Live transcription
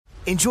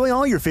Enjoy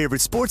all your favorite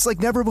sports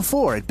like never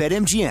before at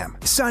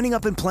BetMGM. Signing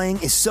up and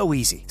playing is so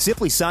easy.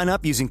 Simply sign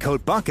up using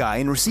code Buckeye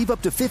and receive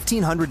up to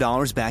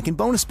 $1,500 back in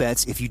bonus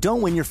bets if you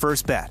don't win your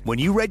first bet. When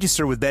you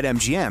register with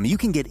BetMGM, you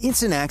can get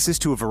instant access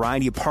to a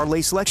variety of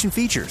parlay selection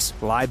features,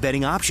 live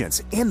betting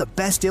options, and the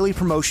best daily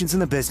promotions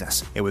in the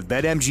business. And with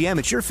BetMGM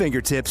at your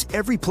fingertips,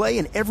 every play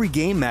and every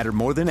game matter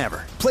more than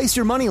ever. Place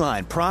your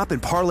moneyline, prop,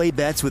 and parlay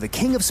bets with the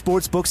king of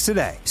sportsbooks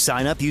today.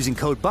 Sign up using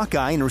code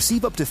Buckeye and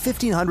receive up to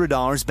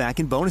 $1,500 back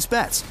in bonus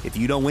bets if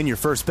you don't win your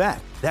first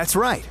bet. That's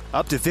right,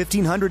 up to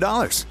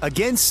 $1,500.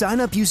 Again, sign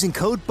up using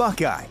code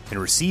Buckeye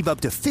and receive up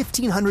to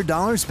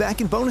 $1,500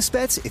 back in bonus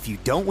bets if you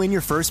don't win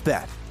your first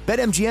bet.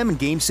 BetMGM and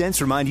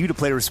GameSense remind you to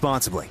play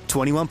responsibly.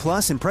 21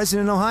 plus and present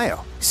in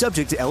Ohio.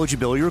 Subject to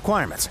eligibility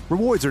requirements.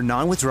 Rewards are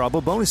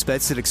non-withdrawable bonus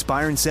bets that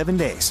expire in 7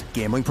 days.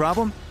 Gambling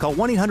problem? Call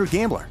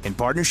 1-800-GAMBLER in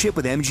partnership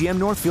with MGM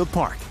Northfield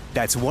Park.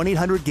 That's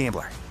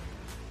 1-800-GAMBLER.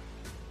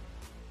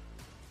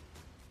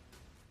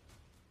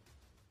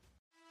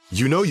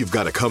 You know you've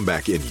got a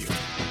comeback in you.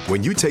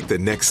 When you take the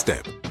next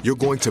step, you're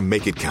going to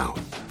make it count.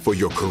 For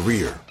your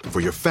career, for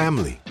your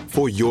family,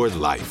 for your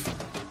life.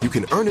 You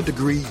can earn a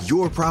degree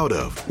you're proud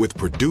of with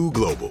Purdue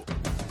Global.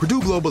 Purdue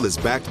Global is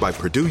backed by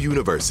Purdue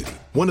University,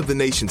 one of the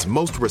nation's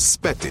most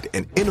respected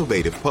and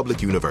innovative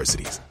public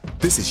universities.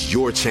 This is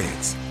your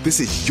chance. This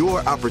is your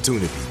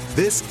opportunity.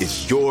 This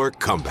is your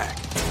comeback.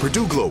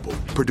 Purdue Global,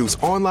 Purdue's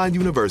online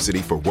university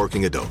for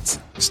working adults.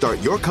 Start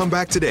your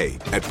comeback today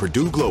at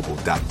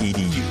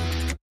purdueglobal.edu.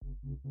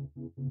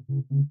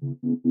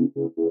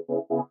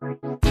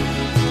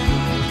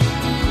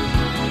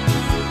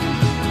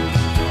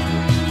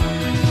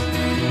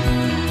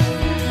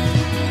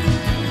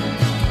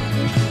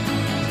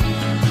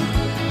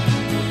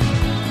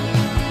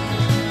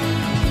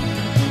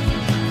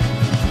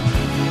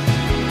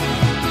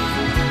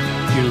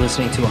 You're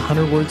listening to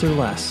 100 Words or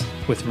Less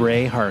with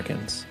Ray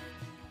Harkins.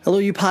 Hello,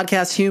 you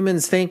podcast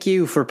humans. Thank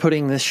you for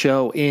putting this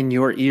show in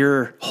your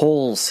ear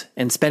holes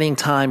and spending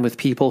time with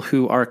people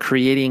who are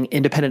creating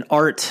independent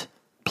art,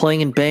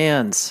 playing in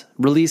bands,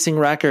 releasing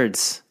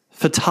records,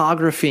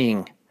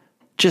 photographing,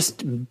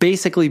 just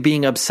basically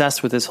being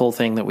obsessed with this whole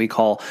thing that we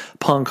call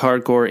punk,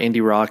 hardcore,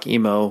 indie rock,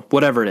 emo,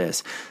 whatever it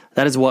is.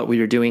 That is what we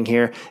are doing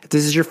here. If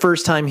this is your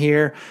first time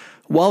here,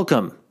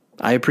 welcome.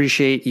 I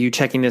appreciate you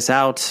checking this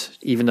out,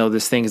 even though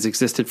this thing has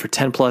existed for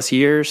 10 plus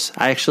years.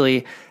 I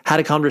actually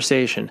had a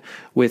conversation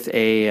with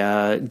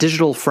a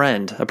digital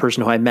friend, a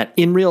person who I met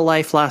in real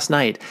life last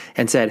night,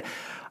 and said,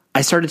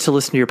 I started to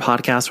listen to your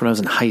podcast when I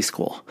was in high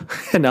school,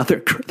 and now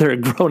they're a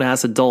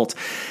grown-ass adult.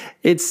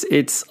 It's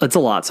a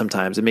lot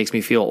sometimes. It makes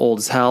me feel old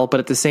as hell, but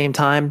at the same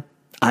time,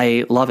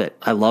 I love it.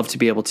 I love to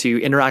be able to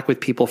interact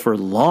with people for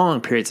long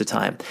periods of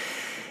time.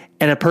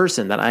 And a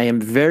person that I am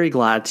very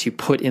glad to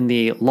put in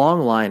the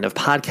long line of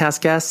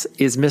podcast guests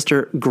is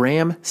Mr.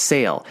 Graham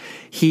Sale.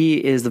 He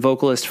is the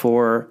vocalist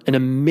for an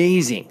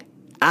amazing,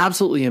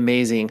 absolutely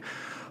amazing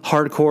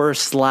hardcore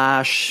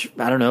 /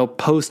 I don't know,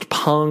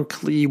 post-punk,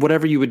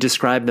 whatever you would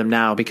describe them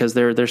now, because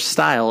their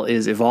style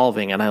is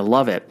evolving and I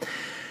love it.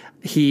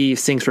 He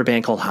sings for a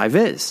band called High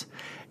Vis,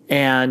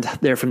 and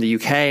they're from the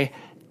UK.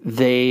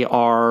 They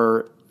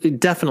are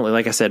definitely,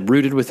 like I said,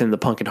 rooted within the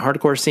punk and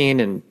hardcore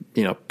scene and,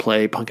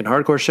 play punk and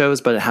hardcore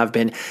shows, but have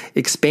been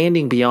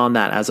expanding beyond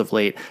that as of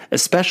late,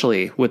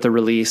 especially with the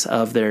release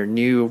of their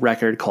new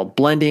record called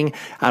Blending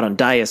out on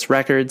Dias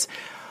Records.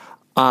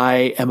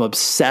 I am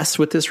obsessed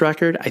with this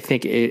record. I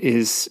think it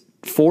is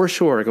for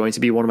sure going to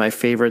be one of my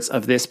favorites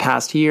of this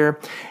past year.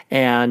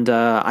 And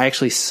I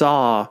actually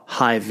saw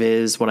High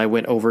Vis when I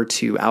went over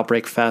to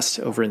Outbreak Fest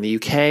over in the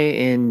UK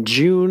in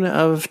June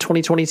of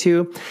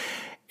 2022.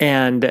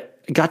 And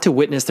got to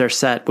witness their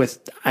set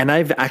and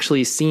I've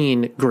actually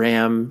seen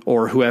Graham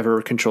or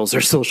whoever controls their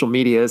social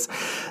medias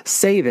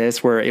say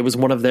this, where it was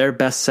one of their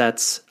best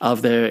sets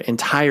of the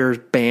entire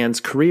band's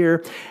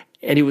career.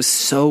 And it was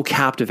so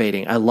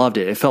captivating. I loved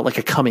it. It felt like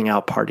a coming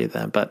out party to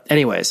them. But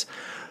anyways,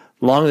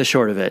 long and the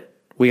short of it,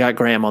 we got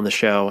Graham on the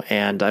show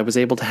and I was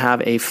able to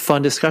have a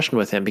fun discussion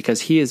with him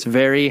because he is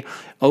very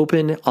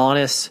open,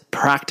 honest,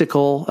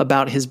 practical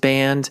about his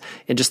band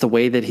and just the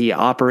way that he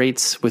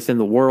operates within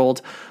the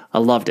world. I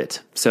loved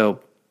it.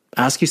 So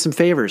ask you some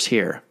favors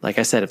here. Like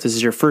I said, if this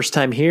is your first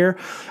time here,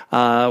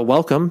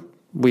 welcome.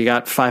 We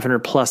got 500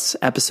 plus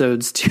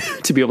episodes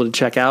to be able to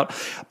check out,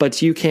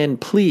 but you can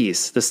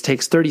please, this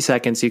takes 30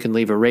 seconds. You can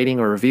leave a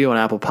rating or review on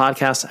Apple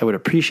Podcasts. I would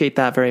appreciate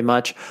that very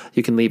much.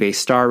 You can leave a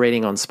star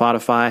rating on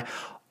Spotify.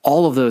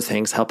 All of those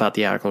things help out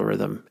the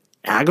algorithm.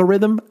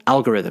 Algorithm.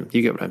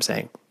 You get what I'm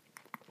saying.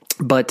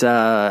 But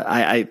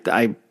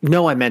I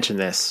know I mentioned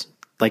this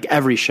like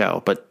every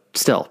show, but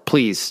still,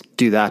 please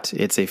do that.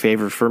 It's a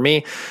favor for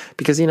me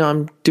because,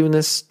 I'm doing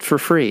this for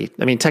free.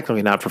 I mean,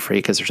 technically not for free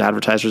because there's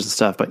advertisers and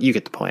stuff, but you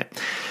get the point.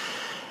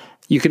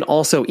 You can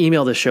also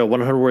email the show,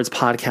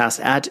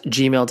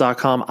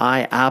 100wordspodcast@gmail.com.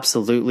 I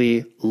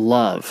absolutely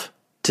love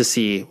to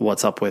see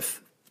what's up with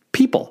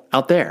people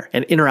out there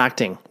and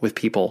interacting with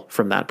people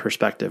from that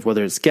perspective,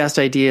 whether it's guest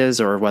ideas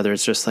or whether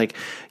it's just like,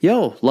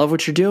 yo, love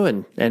what you're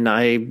doing, and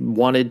I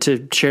wanted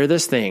to share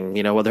this thing,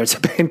 whether it's a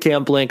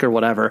Bandcamp link or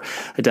whatever.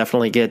 I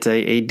definitely get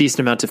a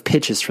decent amount of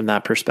pitches from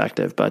that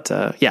perspective. But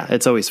yeah,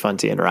 it's always fun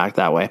to interact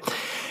that way.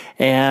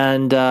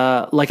 And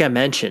like I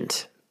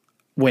mentioned,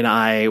 when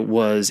I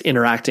was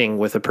interacting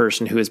with a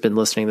person who has been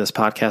listening to this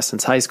podcast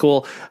since high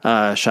school,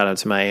 shout out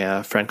to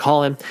my friend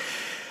Colin,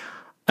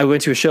 I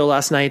went to a show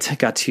last night,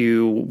 got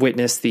to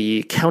witness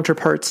the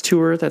Counterparts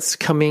tour that's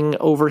coming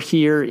over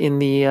here in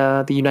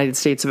the United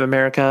States of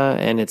America,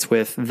 and it's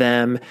with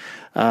them.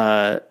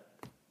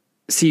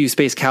 See You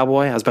Space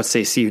Cowboy. I was about to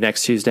say See You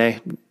Next Tuesday.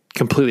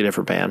 Completely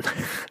different band.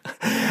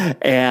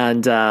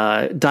 And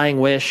Dying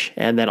Wish,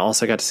 and then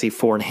also got to see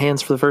Foreign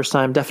Hands for the first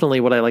time. Definitely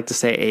what I like to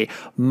say, a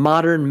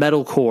modern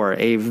metalcore,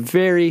 a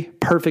very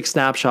perfect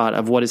snapshot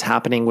of what is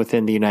happening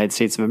within the United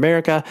States of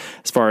America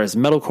as far as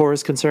metalcore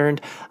is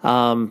concerned.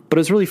 But it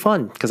was really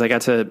fun because I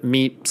got to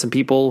meet some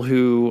people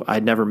who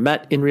I'd never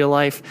met in real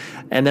life,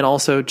 and then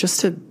also just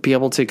to be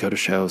able to go to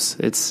shows.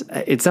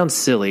 It sounds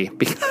silly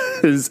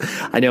because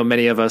I know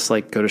many of us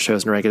like go to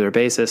shows on a regular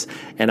basis,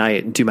 and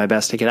I do my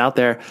best to get out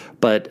there.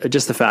 But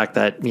just the fact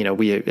that,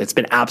 it's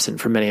been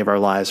absent from many of our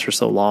lives for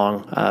so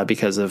long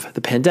because of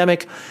the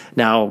pandemic.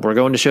 Now we're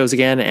going to shows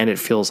again, and it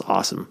feels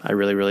awesome. I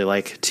really, really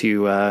like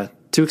to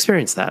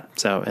experience that.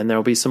 So, and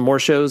there'll be some more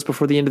shows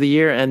before the end of the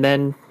year. And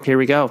then here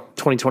we go,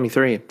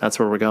 2023. That's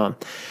where we're going.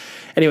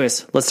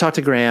 Anyways, let's talk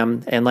to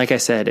Graham. And like I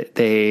said,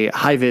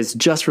 High Vis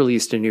just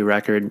released a new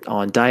record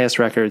on Dias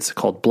Records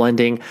called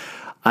Blending.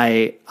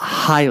 I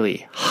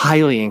highly,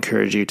 highly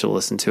encourage you to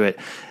listen to it.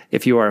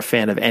 If you are a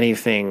fan of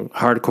anything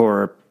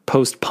hardcore,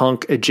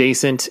 post-punk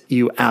adjacent,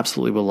 you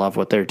absolutely will love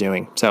what they're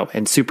doing. So,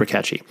 and super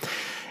catchy.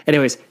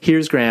 Anyways,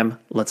 here's Graham.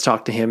 Let's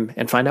talk to him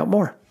and find out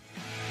more.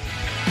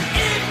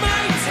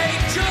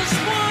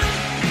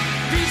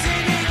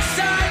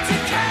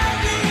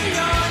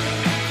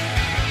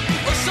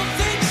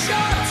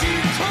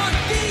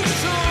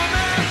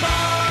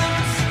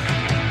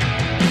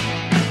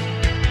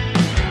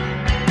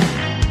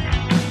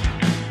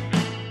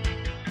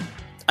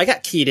 I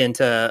got keyed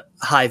into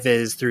High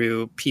Vis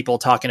through people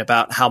talking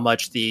about how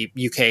much the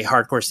UK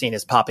hardcore scene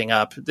is popping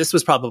up. This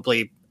was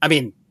probably,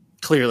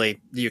 clearly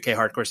the UK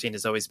hardcore scene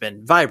has always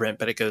been vibrant,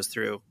 but it goes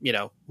through,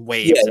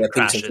 waves and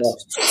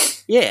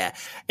crashes. Yeah.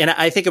 And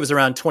I think it was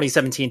around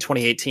 2017,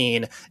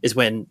 2018 is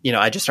when,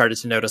 I just started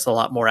to notice a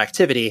lot more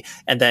activity.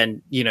 And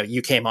then,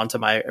 you came onto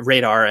my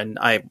radar, and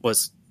I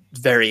was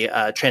very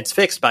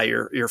transfixed by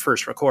your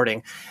first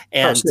recording.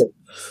 And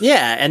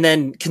yeah, and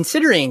then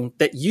considering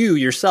that you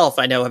yourself,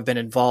 I know, have been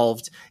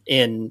involved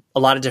in a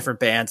lot of different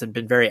bands and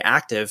been very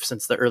active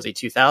since the early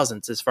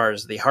 2000s as far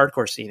as the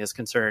hardcore scene is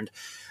concerned,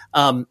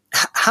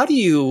 how do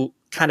you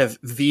kind of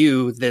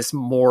view this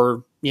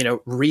more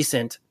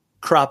recent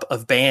crop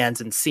of bands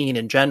and scene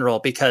in general?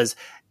 Because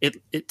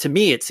it to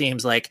me it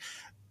seems like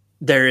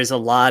there is a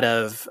lot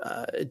of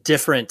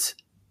different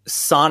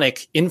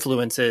sonic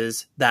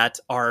influences that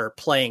are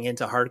playing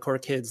into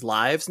hardcore kids'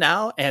 lives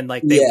now, and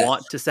like they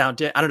want to sound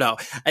I don't know.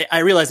 I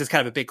realize it's kind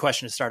of a big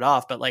question to start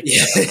off, but like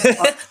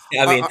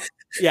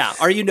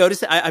are you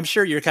noticing? I'm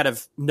sure you're kind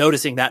of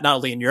noticing that not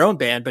only in your own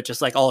band, but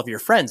just like all of your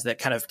friends that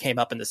kind of came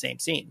up in the same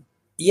scene.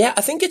 Yeah,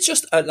 I think it's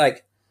just I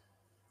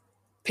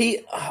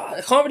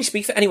can't really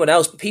speak for anyone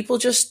else, but people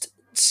just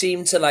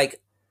seem to like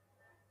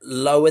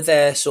lower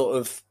their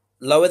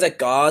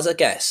guards, I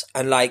guess,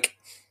 and like.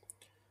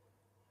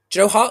 Do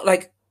you know,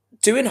 like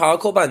doing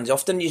hardcore bands,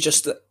 often you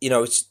just,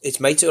 it's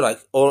made to like,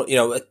 or,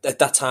 at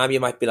that time you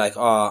might be like,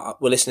 oh,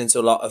 we're listening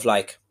to a lot of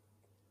like,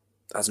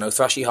 I don't know,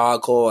 thrashy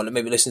hardcore, and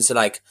maybe listen to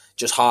like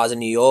just hard in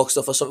New York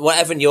stuff or something,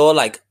 whatever. And you're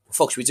like,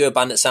 fuck, should we do a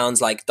band that sounds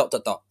like ...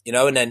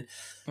 and then,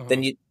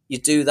 then you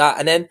do that.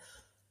 And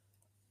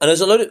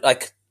there's a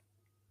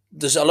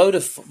load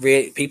of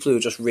people who are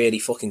just really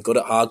fucking good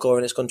at hardcore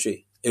in this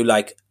country who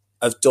like,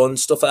 have done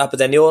stuff like that, but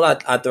then they all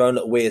had their own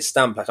little weird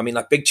stamp. Like,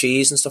 like Big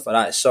Cheese and stuff like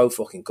that is so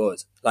fucking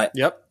good. Like,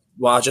 yep.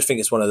 Well, I just think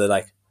it's one of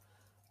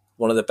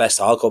the best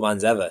hardcore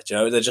bands ever. Do you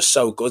know, they're just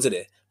so good at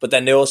it. But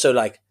then they also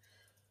like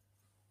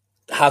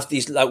have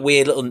these like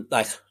weird little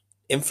like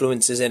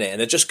influences in it, and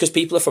they're just because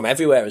people are from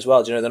everywhere as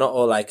well. Do you know, they're not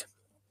all like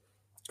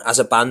as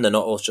a band, they're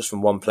not all just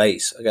from one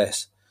place. I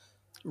guess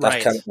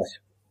that's kind of like,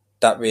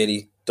 that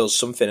really does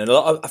something. And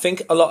I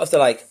think a lot of the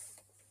like.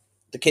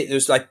 The kid, there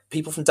was like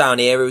people from down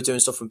here who were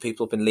doing stuff from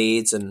people up in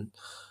Leeds, and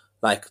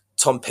like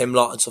Tom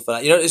Pimlott and stuff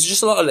like that. It's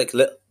just a lot of like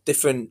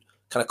different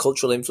kind of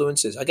cultural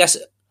influences. I guess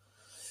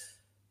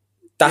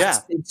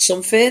that's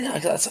something.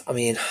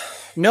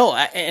 No,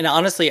 and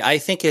honestly, I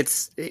think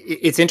it's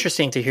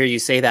interesting to hear you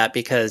say that,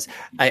 because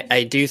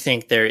I do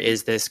think there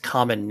is this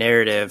common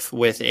narrative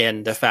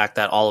within the fact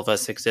that all of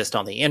us exist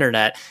on the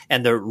internet,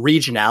 and the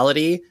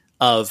regionality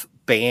of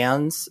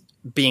bands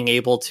being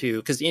able to,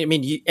 because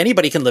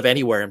anybody can live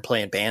anywhere and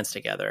play in bands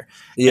together.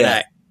 Yeah,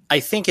 and I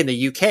think in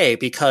the UK,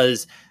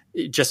 because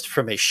just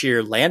from a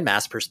sheer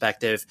landmass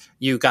perspective,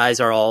 you guys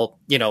are all,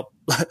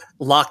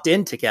 locked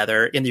in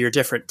together in your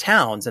different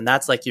towns. And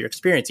that's like your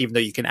experience, even though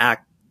you can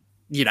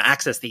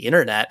access the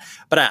internet.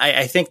 But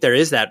I think there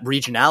is that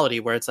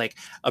regionality where it's like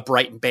a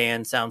Brighton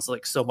band sounds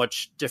like so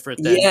much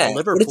different than a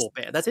Liverpool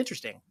band. That's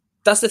interesting.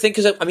 That's the thing.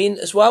 Cause I mean,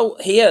 as well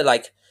here,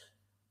 like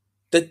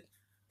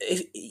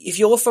if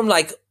you're from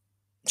like,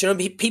 do you know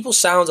what I mean? People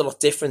sound a lot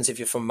different if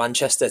you're from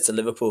Manchester to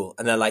Liverpool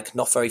and they're like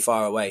not very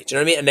far away. Do you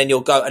know what I mean? And then you'll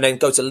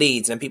go to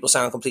Leeds and then people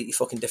sound completely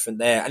fucking different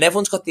there. And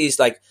everyone's got these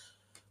like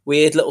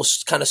weird little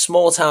kind of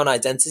small town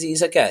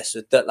identities, I guess,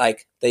 that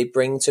like they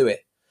bring to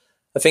it.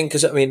 I think,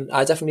 because I mean,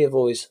 I definitely have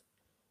always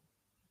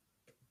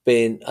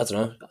been, I don't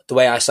know, the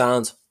way I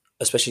sound,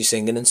 especially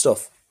singing and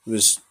stuff,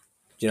 was,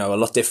 a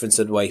lot different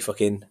to the way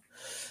fucking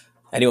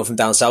anyone from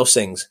down south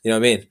sings. You know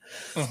what I mean?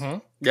 Mm-hmm.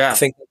 Yeah. I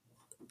think,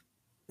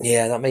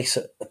 that makes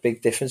a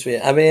big difference.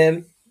 I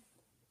mean,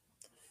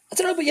 I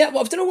don't know, but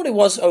I don't know what it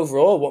was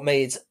overall. What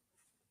made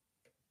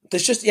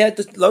there's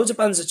loads of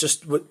bands that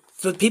just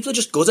people are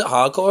just good at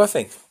hardcore. I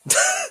think.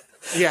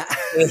 Yeah,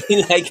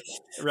 like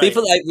right.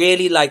 People like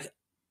really like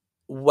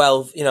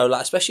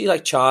like especially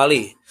like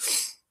Charlie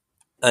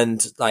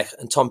and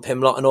Tom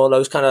Pimlott and all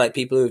those kind of like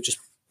people who've just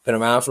been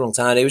around for a long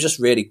time. They were just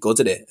really good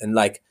at it, and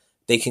like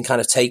they can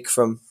kind of take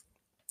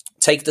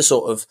the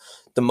sort of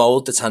the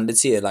mold that's handed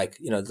to you, like,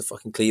 the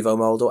fucking Clevo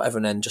mold or whatever,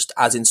 and then just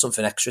add in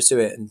something extra to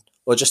it,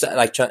 or just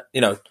like,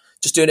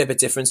 just doing it a bit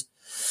different.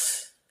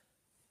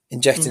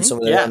 Injecting some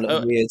of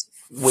the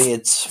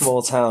weird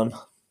small town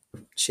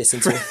shit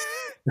into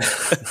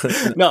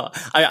it. No,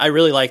 I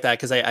really like that,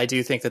 because I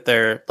do think that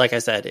they're, like I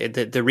said,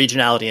 the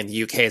regionality in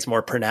the UK is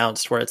more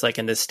pronounced, where it's like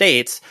in the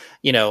States,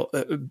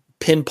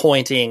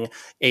 pinpointing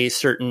a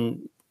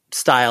certain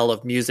style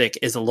of music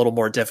is a little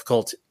more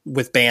difficult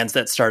with bands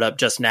that start up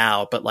just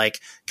now, but like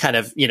kind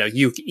of,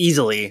 you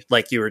easily,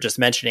 like you were just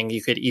mentioning,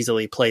 you could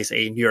easily place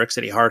a New York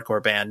City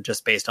hardcore band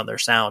just based on their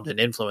sound and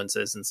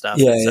influences and stuff.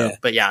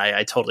 But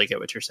I totally get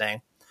what you're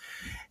saying.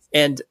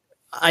 And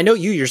I know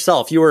you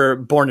yourself, you were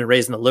born and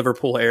raised in the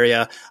Liverpool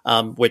area,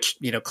 which,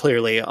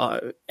 clearly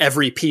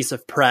every piece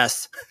of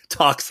press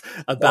talks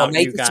about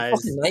you guys.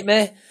 It's a fucking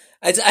nightmare.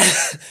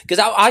 Because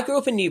I grew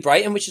up in New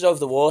Brighton, which is over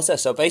the water.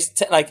 So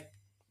basically, like,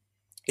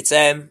 it's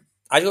I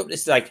grew up.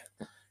 It's like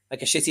a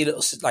shitty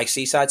little like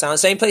seaside town.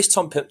 Same place.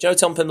 Do you know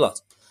Tom Pimlott?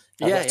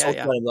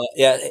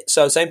 Yeah.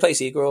 So same place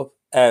he grew up.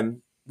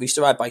 We used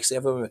to ride bikes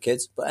together when we were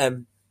kids. But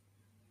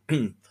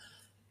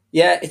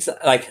it's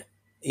like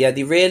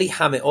they really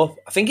ham it up.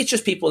 I think it's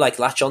just people like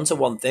latch onto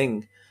one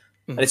thing,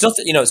 and it's not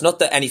that it's not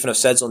that anything I've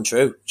said is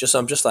untrue.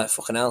 I'm just like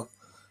fucking hell.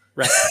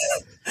 Right.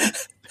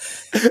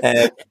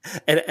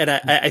 And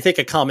I think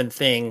a common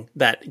thing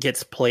that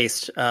gets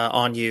placed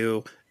on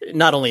you,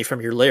 not only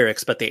from your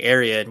lyrics, but the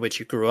area in which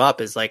you grew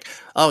up, is like,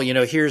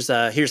 here's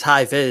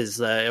high vis,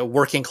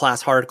 working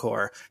class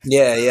hardcore.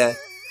 Yeah.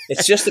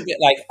 It's just a bit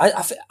like,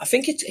 I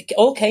think it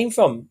all came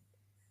from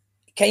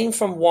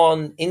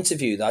one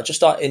interview that I just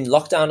started in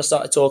lockdown. I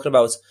started talking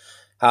about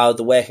how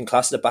the working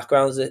class is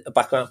the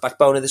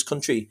backbone of this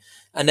country.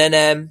 And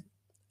then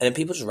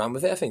people just ran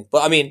with it, I think.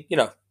 But I mean,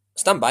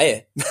 stand by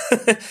it.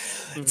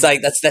 It's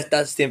like,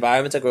 that's the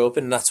environment I grew up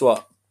in, and that's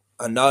what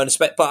I know and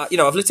expect. But,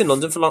 I've lived in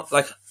London for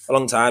a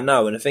long time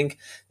now, and I think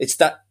it's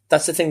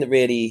that's the thing that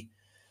really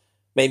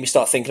made me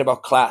start thinking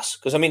about class.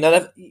 Because I mean,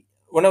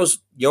 when I was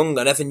young,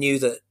 I never knew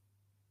that.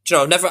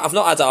 I've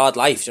not had a hard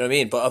life. Do you know what I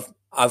mean? But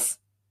I've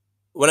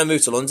when I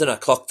moved to London, I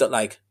clocked that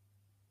like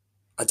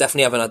I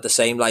definitely haven't had the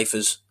same life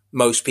as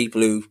most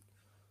people who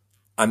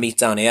I meet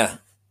down here.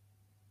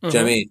 Do you know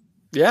what I mean?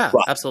 Yeah,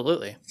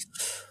 absolutely.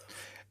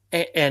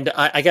 And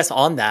I guess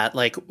on that,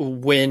 like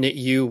when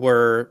you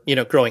were,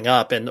 growing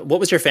up, and what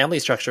was your family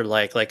structure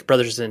like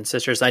brothers and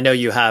sisters? I know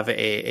you have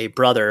a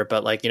brother,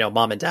 but like,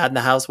 mom and dad in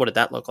the house, what did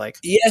that look like?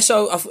 Yeah.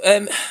 So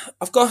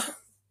I've got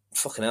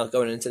fucking hell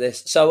going into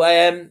this. So,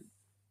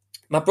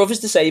 my brother's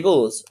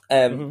disabled.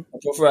 My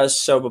brother has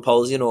cerebral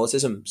palsy and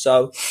autism.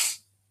 So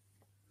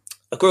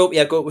I grew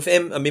up with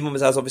him, and my mum and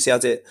dad obviously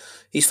had it.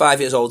 He's 5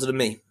 years older than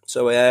me.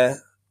 So,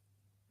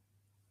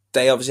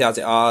 they obviously had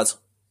it hard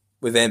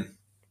with him.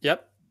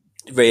 Yep.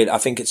 Really, I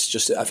think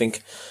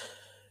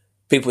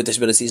people with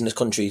disabilities in this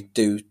country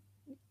do,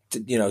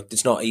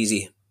 it's not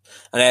easy.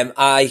 And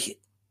I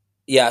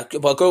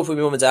grew up with my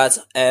mum and dad.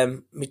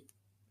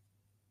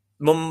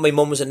 My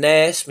mum was a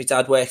nurse. My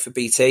dad worked for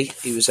BT.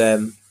 He was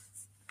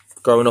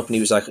growing up, and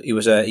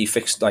he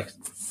fixed like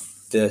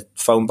the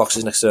phone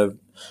boxes next to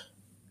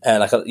I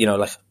don't know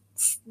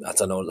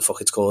what the fuck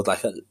it's called,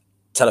 like a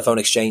telephone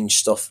exchange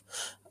stuff.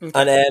 And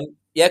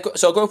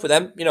so I grew up with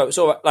them. It's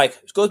all like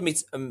it's good to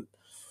meet.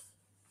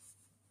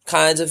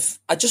 Kind of,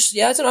 I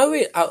don't know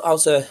really how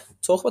to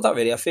talk about that.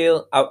 Really, I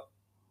feel I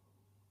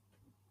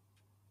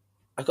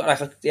got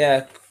like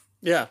they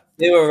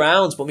were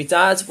around, but my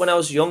dad, when I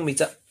was young, my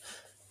dad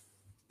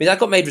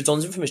got made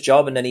redundant from his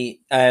job, and then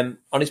he on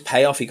his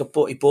payoff he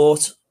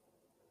bought.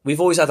 We've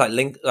always had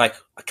like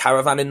a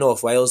caravan in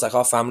North Wales. Like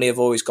our family have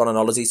always gone on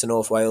holiday to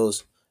North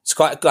Wales It's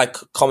quite like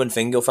common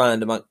thing you'll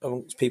find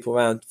amongst people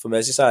around from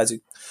Merseyside who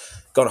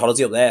go on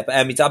holiday up there.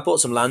 But my dad bought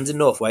some land in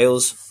North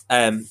Wales,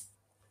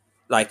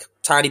 like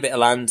tiny bit of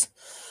land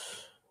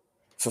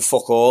for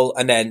fuck all,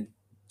 and then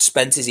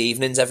spent his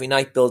evenings every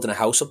night building a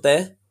house up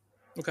there.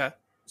 Okay.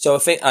 So I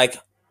think, like,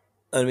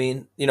 I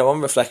mean, you know, on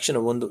reflection, I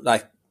wonder,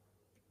 like,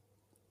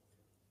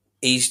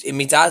 he's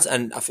my dad,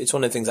 and it's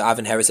one of the things that I've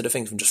inherited. I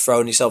think from just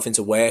throwing yourself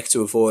into work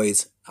to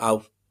avoid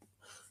how,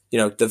 you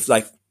know,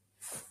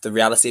 the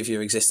reality of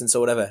your existence or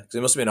whatever. Because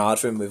it must have been hard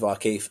for him with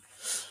Keith.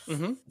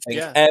 Mm-hmm.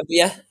 Yeah. But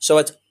yeah.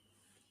 So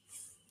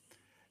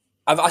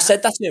I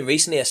said that to him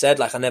recently. I said,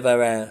 like, I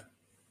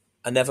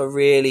never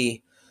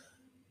really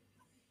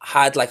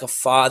had like a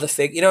father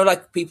figure. You know,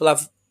 like people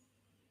have.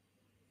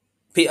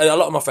 A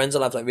lot of my friends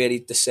will have like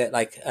really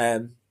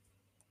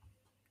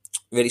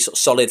really sort of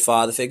solid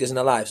father figures in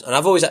their lives, and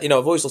I've always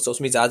looked up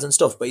to my dad and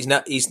stuff. But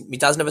my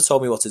dad's never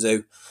told me what to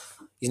do.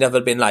 He's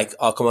never been like,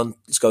 "Oh, come on,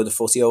 let's go to the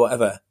footy" or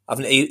whatever.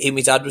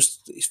 My dad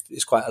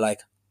is quite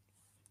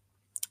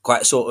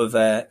a sort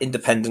of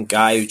independent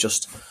guy who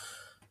just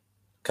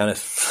kind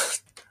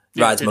of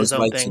rides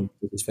motorbikes and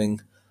does his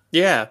thing.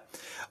 Yeah,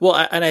 well,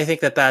 and I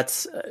think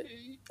that's.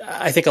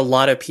 I think a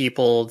lot of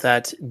people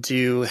that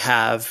do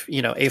have,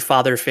 you know, a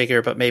father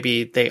figure, but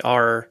maybe they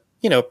are,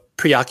 you know,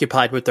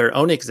 preoccupied with their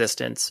own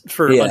existence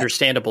for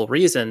understandable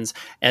reasons.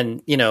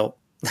 And, you know,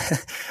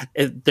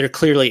 there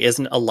clearly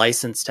isn't a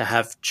license to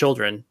have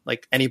children.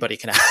 Like anybody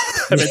can have.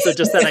 I mean, so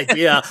just that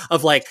idea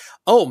of like,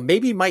 oh,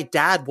 maybe my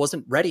dad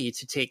wasn't ready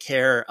to take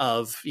care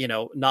of, you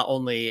know, not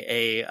only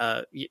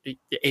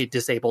a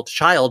disabled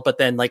child, but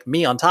then like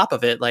me on top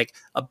of it, like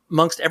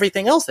amongst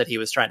everything else that he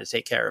was trying to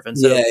take care of. And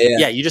so,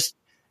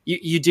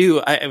 you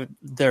do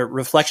the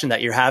reflection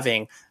that you're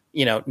having,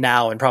 you know,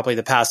 now and probably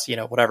the past, you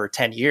know, whatever,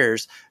 10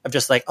 years of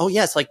just like, oh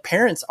yes, like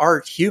parents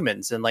are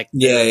humans and like,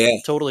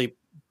 totally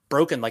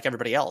broken like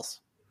everybody else.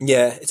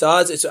 Yeah, it's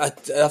hard.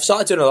 I've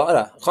started doing a lot of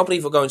that. I can't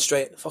believe we're going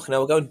straight. Fucking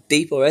hell, we're going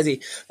deep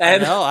already.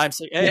 No, I'm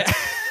so, yeah.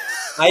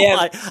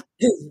 I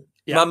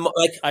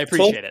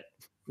appreciate it.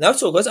 No,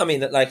 it's all good. I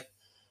mean, like,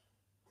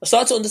 I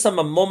started to understand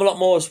my mum a lot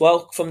more as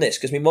well from this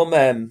because my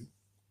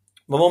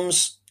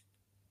mum's.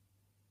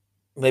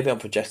 Maybe I'm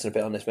projecting a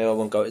bit on this. Maybe I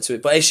won't go into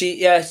it. But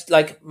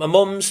like my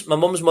mum's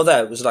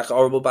mother was like a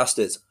horrible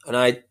bastard,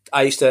 and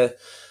she used to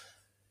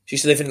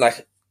live in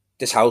like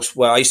this house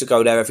where I used to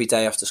go there every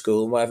day after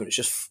school and whatever. It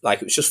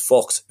was just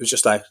fucked. It was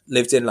just like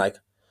lived in like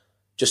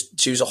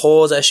she was a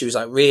hoarder. She was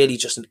like really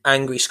just an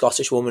angry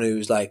Scottish woman who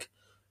was like,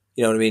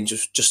 you know what I mean,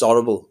 just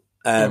horrible.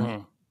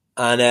 And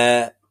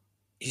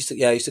used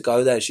to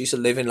go there. She used to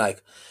live in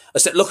like.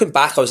 Looking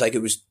back, I was like,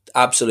 it was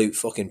absolute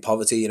fucking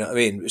poverty. You know what I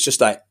mean? It was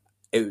just like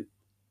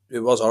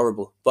it was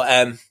horrible, but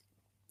I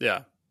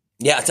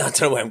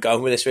don't know where I'm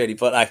going with this really,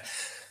 but like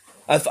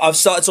I've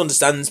started to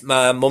understand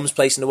my mum's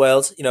place in the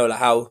world. You know, like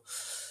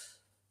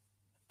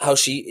how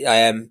she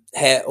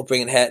her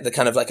upbringing, the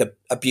kind of like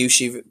abuse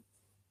she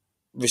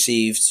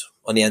received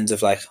on the end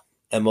of like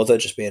her mother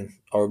just being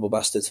a horrible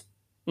bastard.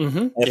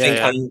 Mm-hmm.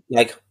 And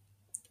like,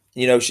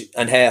 you know,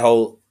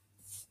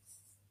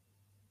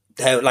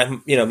 like,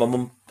 you know, my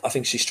mum, I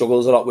think she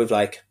struggles a lot with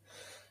like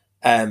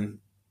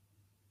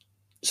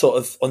sort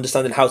of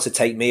understanding how to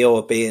take me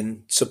or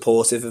being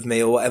supportive of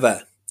me or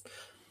whatever,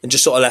 and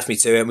just sort of left me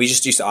to it. And we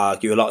just used to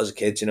argue a lot as a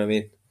kid, you know what I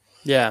mean?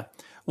 Yeah.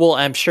 Well,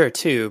 I'm sure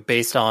too,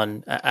 based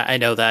on, I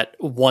know that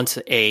once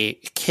a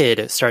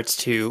kid starts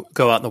to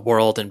go out in the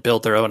world and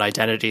build their own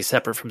identity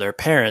separate from their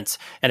parents,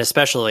 and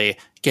especially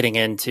getting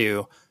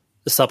into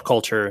the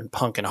subculture and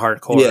punk and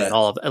hardcore and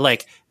all of it,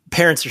 like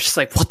parents are just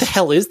like, what the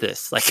hell is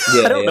this? Like,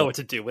 I don't know what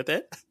to do with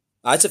it.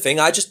 That's the thing.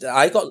 I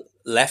got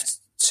left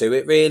to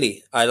it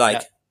really.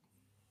 I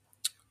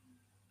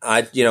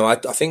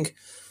think,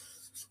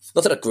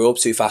 not that I grew up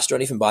too fast or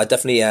anything, but I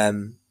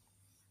definitely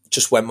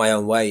just went my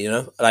own way, you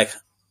know? Like,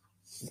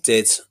 I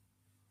didn't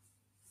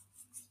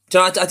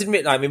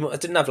really, I mean, I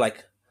didn't have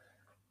like,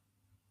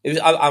 it was,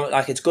 I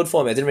like, it's good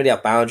for me. I didn't really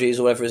have boundaries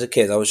or whatever as a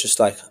kid. I was just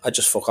like, I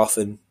just fuck off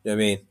and, you know what I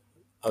mean?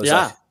 I was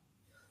like,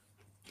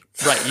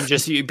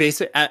 right. You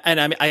basically, and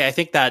I mean, I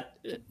think that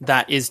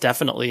is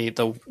definitely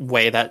the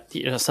way that,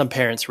 you know, some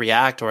parents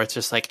react, or it's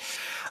just like,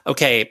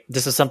 okay,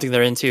 this is something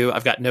they're into.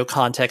 I've got no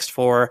context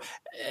for,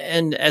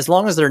 and as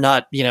long as they're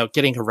not, you know,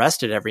 getting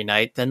arrested every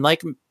night, then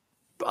like,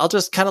 I'll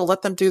just kind of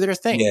let them do their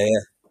thing.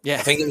 Yeah.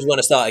 I think it was when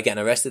I started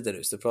getting arrested that it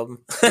was the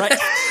problem. Right.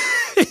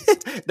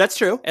 That's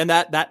true, and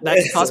that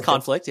can cause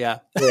conflict. Yeah.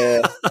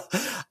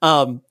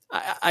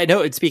 I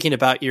know. It's speaking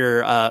about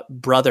your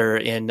brother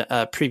in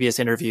previous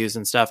interviews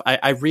and stuff.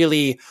 I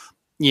really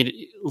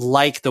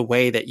like the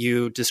way that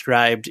you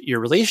described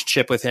your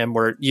relationship with him,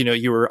 where, you know,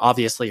 you were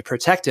obviously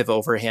protective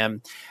over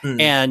him.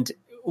 And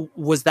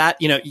was that,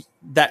 you know,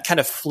 that kind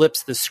of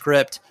flips the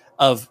script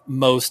of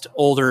most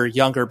older,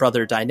 younger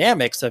brother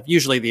dynamics of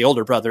usually the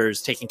older brother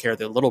is taking care of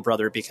the little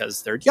brother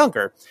because they're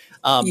younger.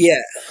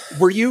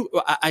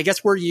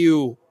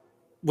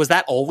 Was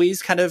that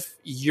always kind of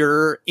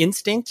your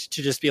instinct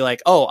to just be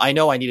like, oh, I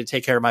know I need to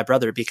take care of my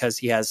brother because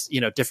he has,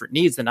 you know, different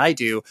needs than I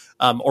do?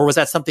 Or was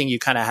that something you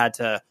kind of had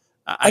to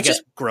I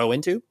guess, grow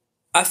into?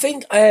 I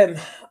think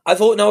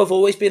I've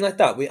always been like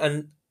that.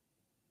 Remember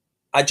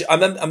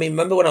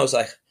when I was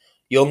like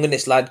young and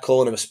this lad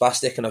calling him a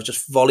spastic, and I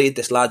just volleyed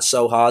this lad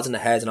so hard in the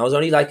head, and I was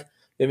only like,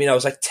 I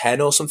was like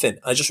 10 or something.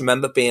 I just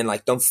remember being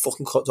like, don't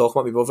fucking talk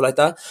about my brother like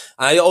that.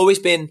 And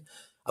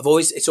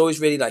it's always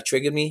really like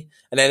triggered me.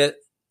 And then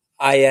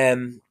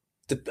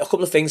a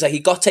couple of things, like he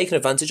got taken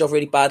advantage of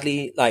really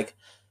badly, like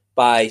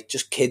by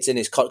just kids in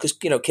his because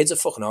kids are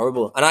fucking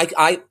horrible.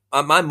 And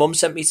my mum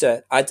sent me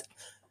to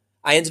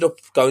I ended up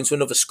going to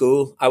another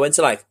school. I went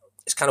to like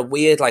this kind of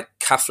weird like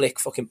Catholic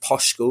fucking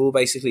posh school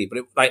basically, but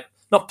it like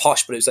not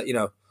posh, but it was like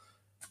it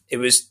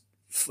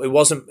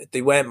wasn't,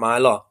 they weren't my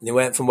lot. They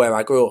weren't from where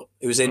I grew up.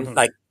 It was in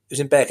it was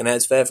in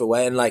Birkenhead's further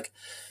away, and like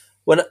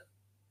when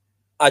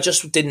I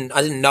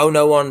didn't know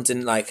no one,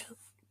 didn't like.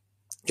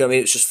 Do you know what I mean?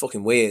 It was just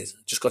fucking weird.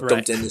 Just got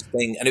dumped in this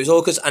thing, and it was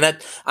all because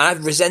I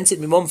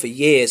resented my mum for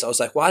years. I was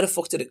like, why the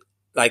fuck did it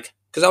like?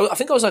 Because I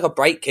think I was like a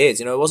bright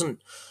kid. I wasn't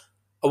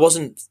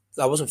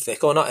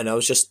thick or nothing. I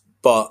was just,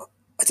 but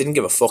I didn't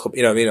give a fuck.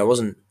 You know what I mean? I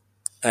wasn't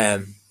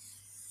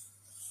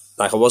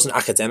like I wasn't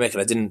academic,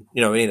 and I didn't.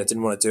 You know what I mean? I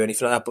didn't want to do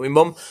anything like that. But my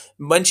mum,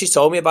 when she's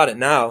told me about it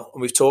now,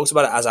 and we've talked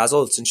about it as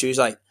adults, and she was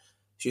like,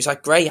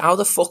 "Great, how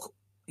the fuck?"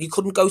 You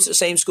couldn't go to the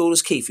same school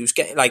as Keith. He was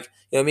getting like,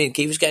 you know what I mean?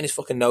 Keith was getting his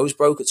fucking nose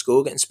broke at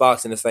school, getting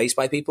sparked in the face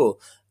by people.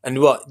 And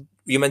what,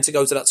 you meant to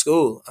go to that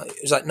school? It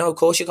was like, no, of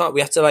course you can't.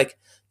 We have to like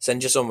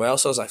send you somewhere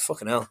else. I was like,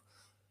 fucking hell.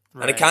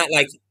 Right. And I can't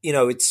like,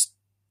 it's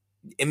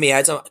in my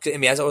head. I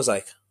was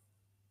like,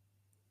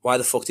 why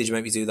the fuck did you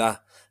make me do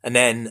that? And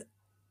then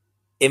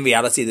in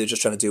reality, they're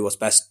just trying to do what's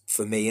best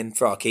for me and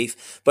for our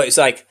Keith. But it's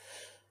like,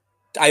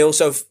 I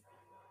also,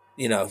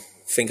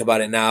 think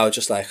about it now,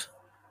 just like,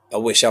 I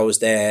wish I was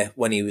there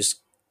when he was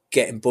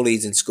getting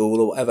bullied in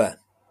school or whatever.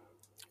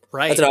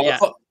 Right. I don't know. Yeah.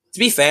 To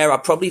be fair,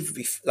 I'd probably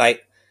be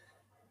like,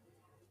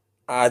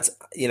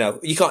 you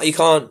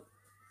can't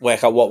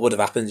work out what would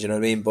have happened. You know what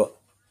I mean? But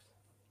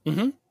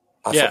right.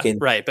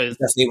 But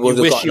definitely would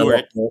have gotten a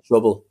lot more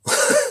trouble.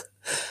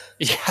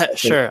 Yeah,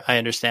 sure. I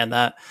understand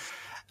that.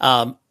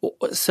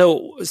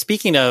 So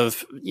speaking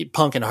of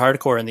punk and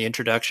hardcore and the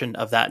introduction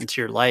of that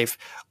into your life,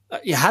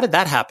 how did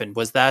that happen?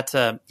 Was that,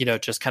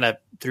 just kind of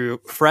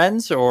through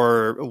friends,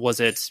 or was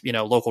it,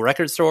 local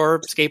record store,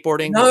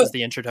 skateboarding? No, what was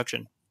the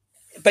introduction?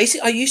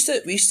 Basically, we used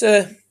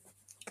to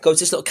go to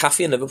this little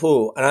cafe in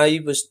Liverpool, and I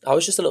was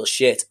just a little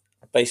shit,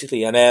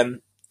 basically. And I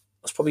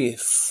was probably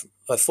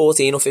like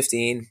 14 or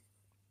 15.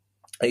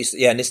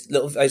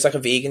 It was like a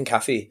vegan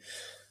cafe.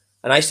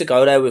 And I used to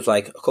go there with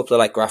like a couple of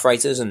like graph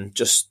writers and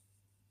just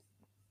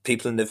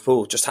people in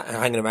Liverpool just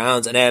hanging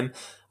around. And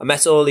I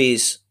met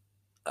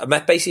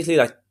basically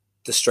like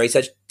the straight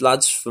edge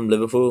lads from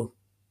Liverpool.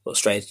 Not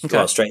straight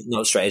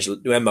edge. We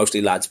were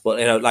mostly lads,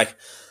 but like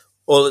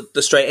all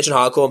the straight edge and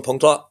hardcore and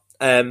punk lot,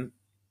 and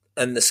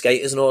the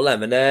skaters and all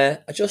them. And I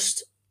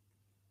just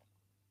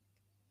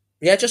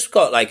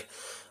got like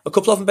a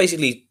couple of them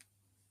basically.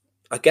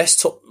 I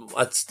guess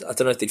I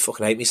don't know if they'd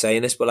fucking hate me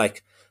saying this, but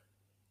like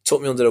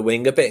took me under the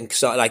wing a bit and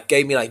sort of like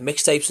gave me like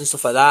mixtapes and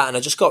stuff like that. And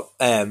I just got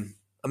I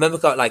remember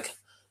like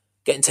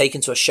getting taken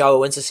to a show. I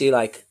went to see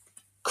like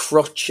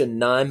Crutch and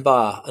Nine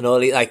Bar and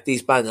all like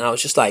these bands, and I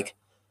was just like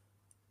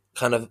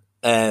kind of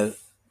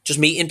just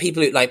meeting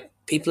people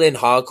people in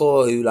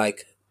hardcore who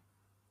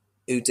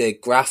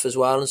did graph as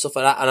well and stuff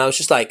like that. And I was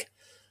just like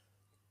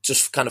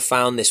kind of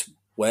found this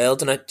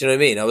world, and do you know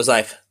what I mean? I was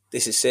like,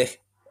 this is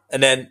sick.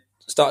 And then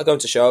started going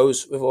to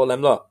shows with all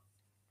them lot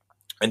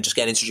and just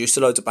getting introduced to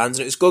loads of bands,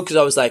 and it was good because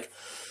I was like,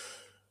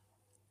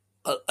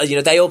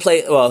 they all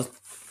play. Well,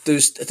 there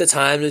was at the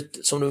time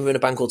some of them were in a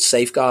band called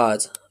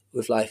Safeguard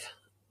with like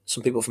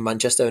some people from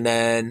Manchester, and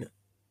then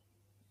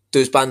there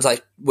was bands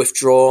like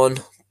Withdrawn.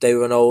 They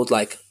were an old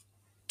like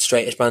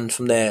straight-edge band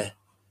from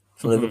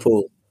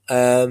Liverpool.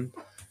 Then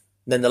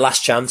The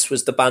Last Chance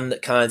was the band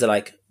that kind of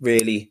like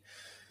really,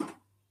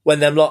 when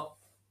them lot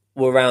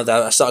were around,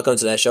 I started going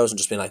to their shows and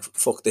just being like,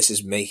 fuck, this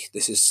is me.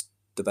 This is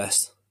the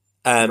best.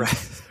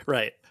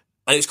 Right.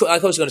 And it's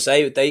like I was going to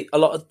say, a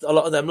lot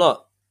of them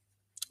lot,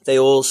 they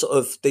all sort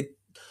of they'd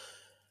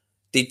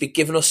be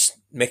giving us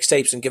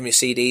mixtapes and giving me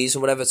CDs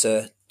and whatever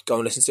to go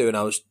and listen to, and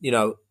I was,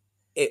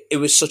 it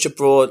was such a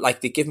broad,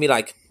 like they give me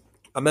like,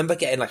 I remember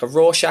getting like a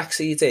Rorschach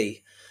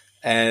CD,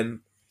 I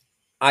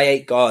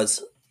Ate God,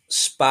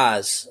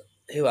 Spaz,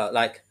 who else,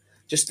 like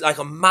just like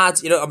a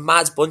mad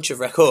bunch of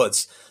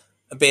records,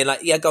 and being like,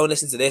 yeah, go and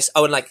listen to this.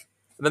 Oh, and like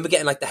I remember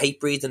getting like the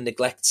Hatebreed and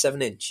Neglect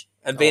 7-inch,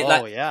 and being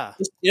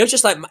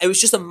just like it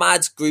was just a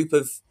mad group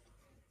of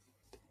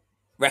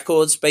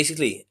records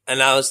basically,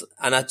 and I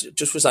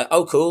just was like,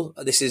 oh cool,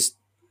 this is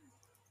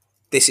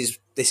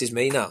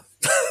me now.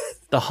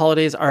 The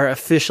holidays are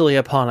officially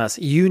upon us.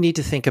 You need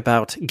to think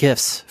about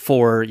gifts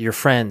for your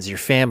friends, your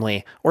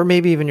family, or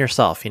maybe even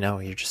yourself.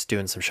 You're just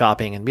doing some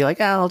shopping and be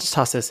like, I'll just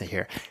toss this in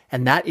here.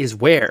 And that is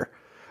where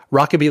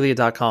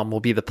Rockabilia.com will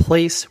be the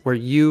place where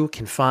you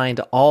can find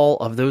all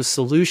of those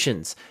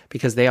solutions,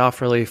 because they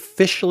offer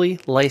officially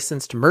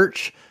licensed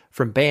merch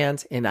from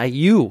bands. And I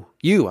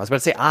was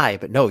about to say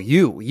but no,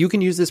 you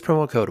can use this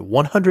promo code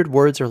 100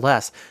 words or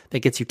less that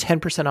gets you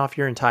 10% off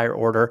your entire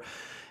order.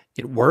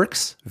 It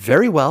works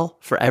very well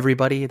for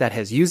everybody that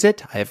has used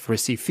it. I have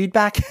received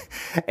feedback,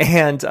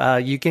 and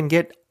you can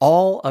get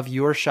all of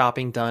your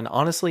shopping done,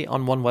 honestly,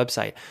 on one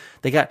website.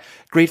 They got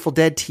Grateful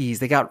Dead tees.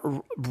 They got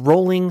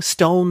Rolling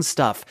Stone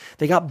stuff.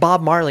 They got Bob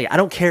Marley. I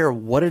don't care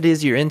what it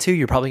is you're into.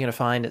 You're probably going to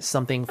find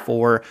something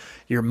for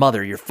your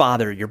mother, your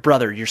father, your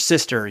brother, your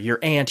sister, your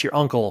aunt, your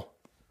uncle,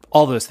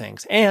 all those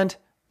things. And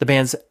the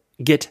bands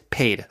get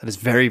paid. That is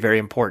very, very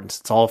important.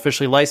 It's all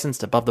officially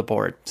licensed above the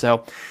board.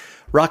 So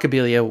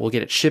Rockabilia will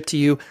get it shipped to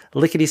you,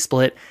 lickety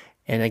split.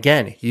 And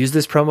again, use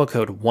this promo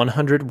code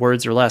 100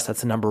 words or less.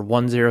 That's the number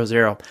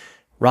 100.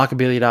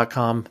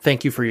 Rockabilia.com.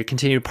 Thank you for your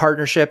continued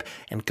partnership,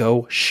 and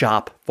go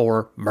shop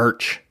for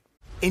merch.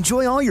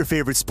 Enjoy all your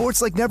favorite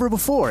sports like never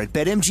before at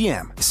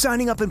BetMGM.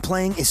 Signing up and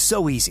playing is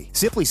so easy.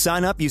 Simply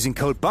sign up using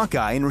code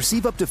Buckeye and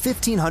receive up to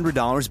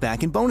 $1,500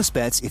 back in bonus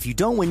bets if you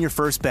don't win your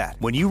first bet.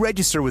 When you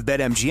register with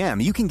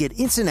BetMGM, you can get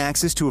instant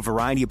access to a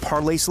variety of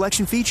parlay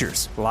selection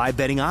features, live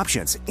betting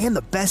options, and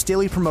the best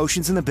daily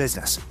promotions in the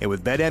business. And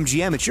with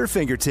BetMGM at your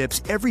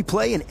fingertips, every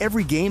play and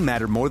every game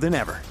matter more than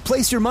ever.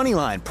 Place your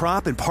moneyline,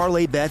 prop, and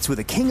parlay bets with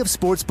the king of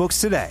sportsbooks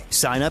today.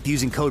 Sign up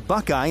using code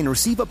Buckeye and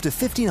receive up to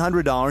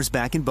 $1,500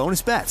 back in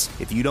bonus bets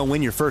if you don't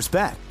win your first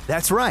bet.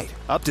 That's right,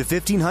 up to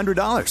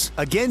 $1,500.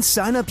 Again,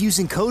 sign up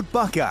using code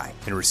Buckeye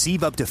and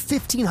receive up to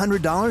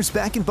 $1,500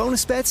 back in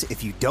bonus bets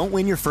if you don't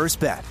win your first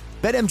bet.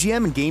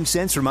 BetMGM and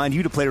GameSense remind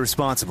you to play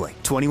responsibly.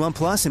 21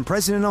 plus and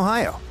present in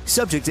Ohio.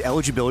 Subject to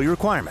eligibility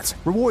requirements.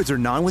 Rewards are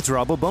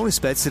non-withdrawable bonus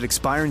bets that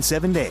expire in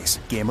 7 days.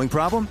 Gambling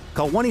problem?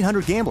 Call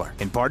 1-800-GAMBLER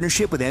in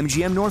partnership with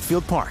MGM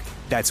Northfield Park.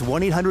 That's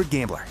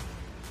 1-800-GAMBLER.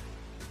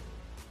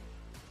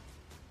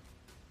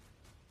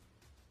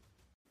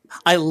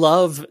 I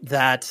love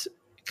that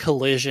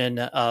collision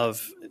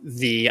of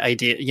the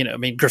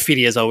idea,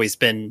 graffiti has always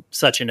been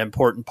such an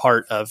important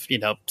part of,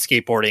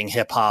 skateboarding,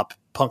 hip hop,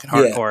 punk and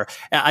hardcore.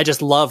 Yeah. I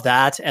just love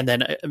that. And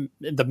then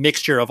the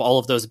mixture of all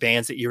of those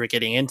bands that you were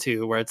getting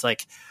into, where it's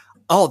like,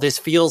 oh, this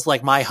feels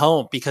like my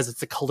home because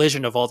it's a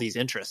collision of all these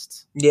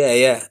interests. Yeah,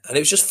 yeah. And it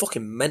was just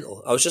fucking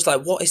mental. I was just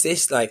like, what is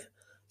this? Like,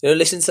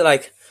 listening to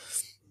like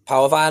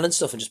Power Violence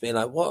stuff and just being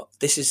like, what?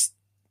 This is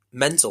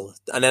mental.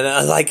 And then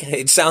I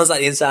it sounds like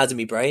the insides of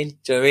my brain.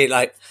 Do you know what I mean?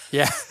 Like,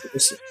 yeah,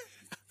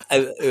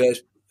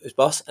 it was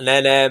boss. And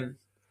then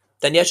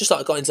yeah, just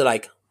got into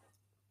like,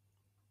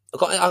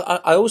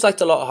 I always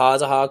liked a lot of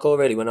harder hardcore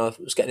really when I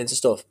was getting into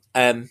stuff.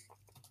 It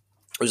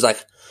was like,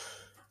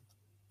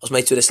 I was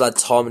mates with this lad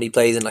Tom, and he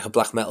played in like a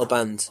black metal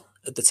band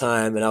at the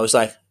time, and I was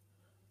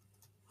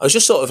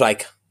just sort of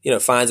like,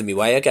 finding my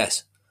way, I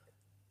guess.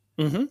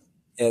 Mm-hmm.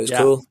 Yeah, it was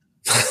cool.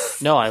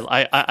 No,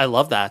 I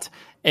love that.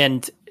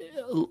 And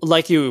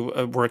like you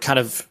were kind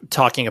of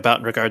talking about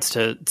in regards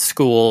to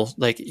school,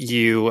 like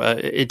you,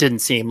 it didn't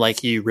seem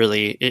like you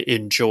really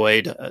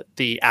enjoyed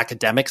the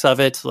academics of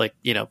it, like,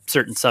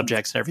 certain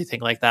subjects and everything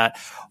like that.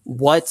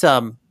 What,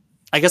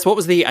 I guess, what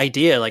was the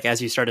idea, like,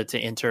 as you started to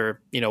enter,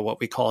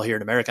 what we call here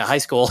in America, high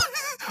school,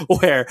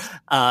 where,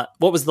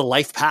 what was the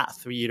life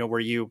path? Were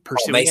you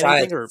pursuing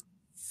anything?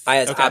 I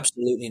had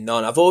absolutely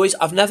none.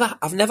 I've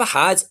never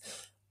had,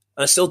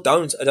 and I still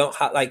don't. I don't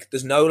have, like,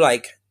 there's no,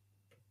 like,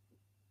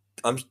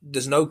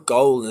 there's no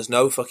goal, there's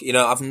no fucking,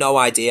 I've no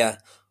idea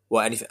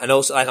what anything, and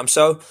also like I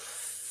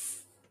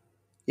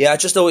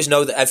just always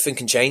know that everything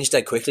can change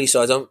dead quickly,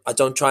 so I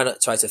don't try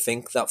to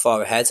think that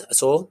far ahead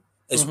at all.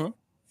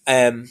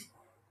 But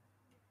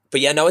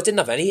yeah, no, I didn't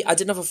have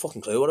a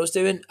fucking clue what I was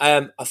doing.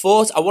 I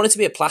thought I wanted to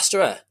be a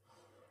plasterer.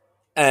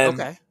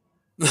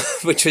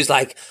 Which was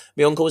like,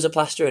 my uncle was a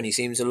plasterer and he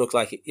seems to look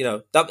like,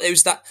 that it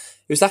was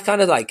that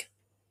kind of like,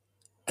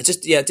 I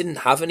didn't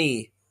have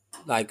any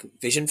like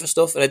vision for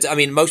stuff. And I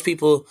mean, most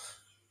people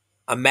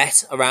I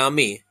met around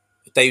me,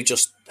 they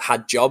just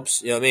had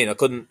jobs. You know what I mean? I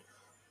couldn't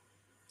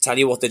tell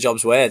you what the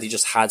jobs were. They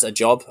just had a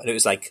job, and it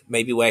was like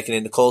maybe working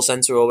in the call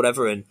center or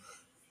whatever. And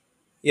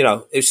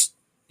it's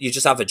you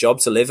just have a job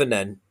to live, and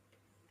then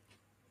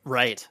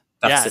that's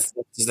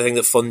the thing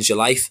that funds your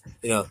life.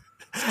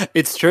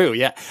 It's true.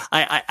 Yeah,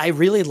 I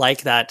really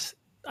like that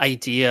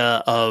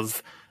idea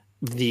of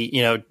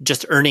the,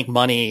 just earning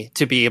money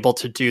to be able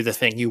to do the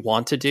thing you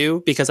want to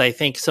do, because I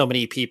think so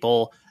many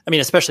people, I mean,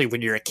 especially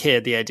when you're a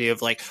kid, the idea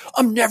of like,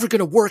 I'm never going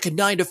to work a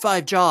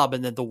 9-to-5 job,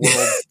 and then the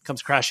world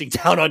comes crashing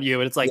down on you.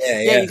 And it's like,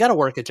 you got to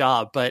work a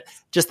job, but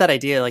just that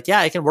idea, like,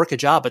 I can work a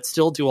job, but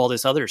still do all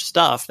this other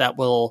stuff that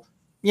will,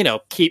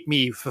 keep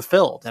me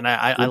fulfilled. And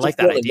I like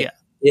that idea.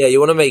 Yeah. You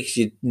want to make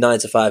your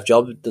 9-to-5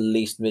 job the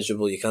least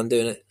miserable you can,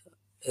 doing it.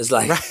 It's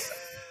like,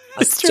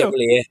 that's true.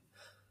 Generally it.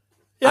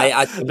 Yeah.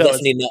 I'm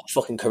definitely not a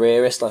fucking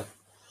careerist, like.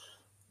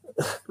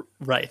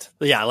 Right.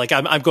 Yeah. Like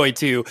I'm going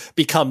to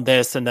become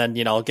this, and then,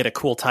 I'll get a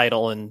cool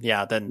title, and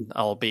then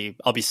I'll be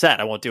set.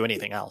 I won't do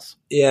anything else.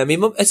 Yeah. I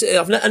mean,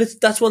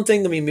 that's one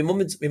thing. I mean, my mum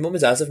and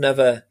dad have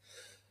never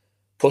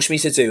pushed me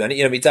to do.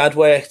 And, my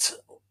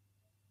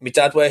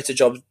dad worked a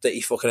job that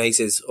he fucking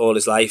hated all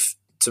his life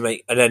to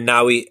make. And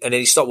then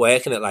he stopped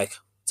working at like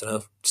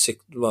don't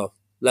know,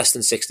 less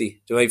than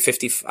 60, maybe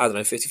 50, I don't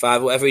know,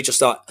 55, whatever. He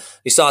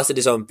started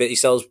his own bit. He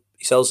sells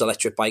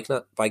electric bikes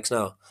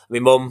now. My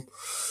mum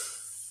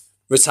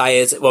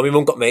retired. Well, my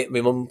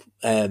mum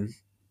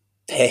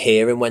her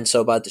hearing went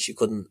so bad that she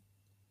couldn't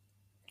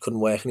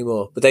work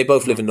anymore. But they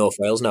both live in North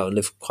Wales now and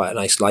live quite a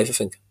nice life, I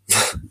think.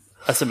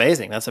 That's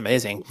amazing.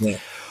 Yeah.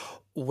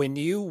 When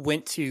you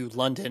went to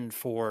London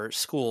for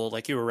school,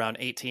 like you were around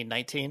 18,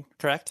 19,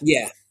 correct?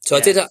 Yeah. So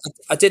I did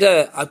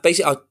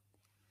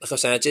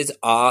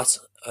art.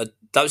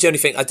 That was the only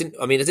thing I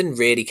didn't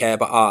really care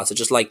about art. I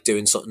just liked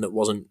doing something that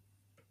wasn't,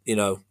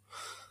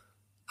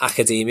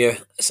 academia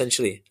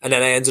essentially. And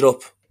then I ended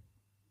up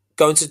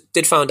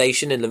did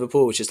foundation in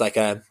Liverpool, which is like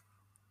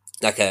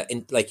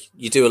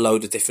you do a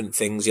load of different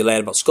things. You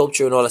learn about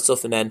sculpture and all that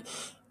stuff. And then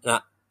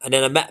I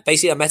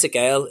met a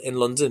girl in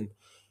London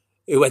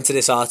who went to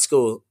this art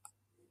school.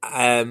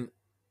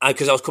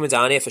 Because I was coming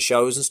down here for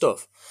shows and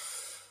stuff.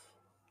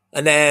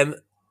 And then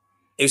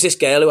it was this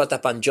girl who had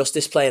that band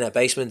Justice playing in her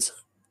basement.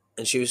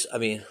 And she was,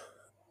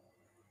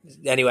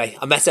 anyway,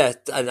 I met her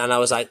and I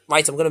was like,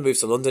 right, I'm going to move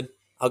to London.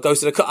 I'll go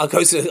to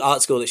the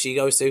art school that she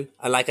goes to.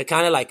 And I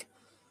kind of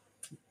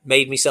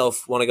made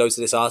myself want to go to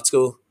this art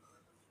school.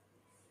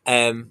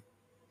 Then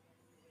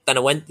I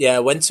went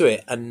to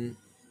it and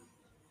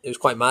it was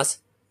quite mad.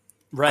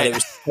 Right. And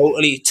it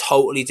was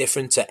totally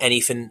different to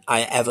anything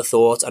I ever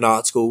thought an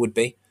art school would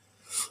be.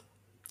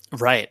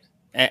 Right.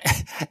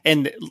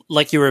 And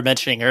like you were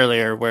mentioning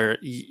earlier, where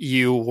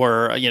you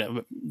were,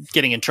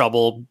 getting in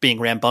trouble,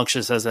 being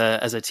rambunctious as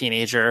a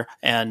teenager,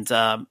 and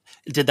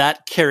did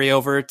that carry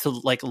over to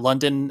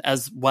London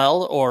as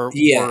well? Or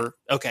yeah,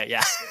 okay,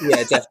 yeah,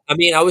 yeah. I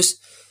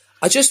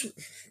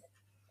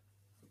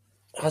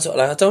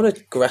don't want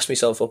to grass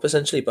myself up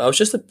essentially, but I was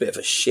just a bit of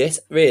a shit,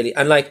 really,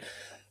 and what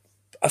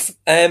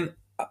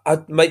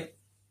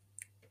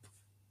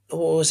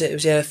was it? It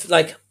was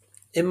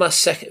in my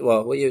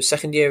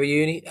second year of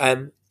uni.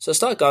 So I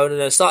started going,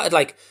 and I started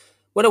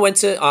when I went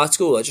to art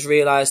school, I just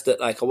realised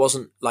that I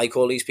wasn't like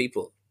all these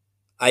people.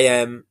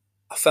 I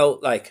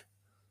felt I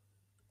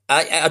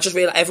just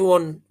realised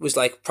everyone was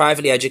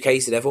privately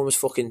educated. Everyone was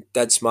fucking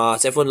dead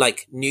smart. Everyone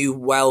knew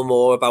well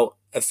more about.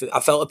 I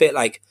felt a bit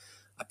like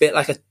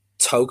a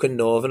token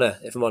northerner,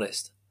 if I'm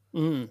honest.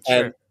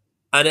 Sure.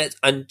 And it's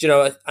I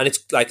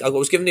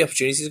was given the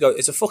opportunity to go.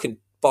 It's a fucking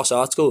boss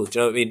art school. Do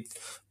you know what I mean?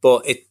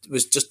 But it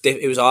was just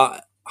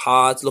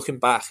hard looking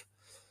back.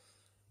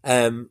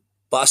 But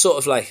I sort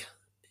of I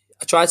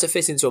tried to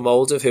fit into a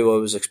mold of who I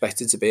was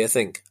expected to be, I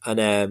think,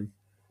 and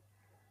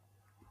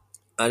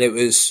it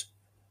was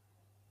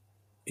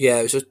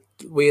a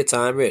weird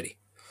time, really.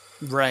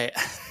 Right.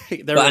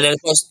 But I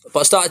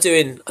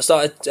started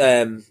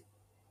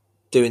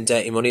doing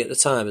Dirty Money at the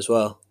time as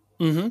well.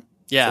 Mm-hmm.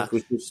 Yeah,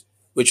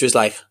 which was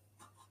the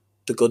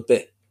good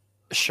bit.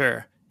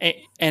 Sure.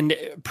 And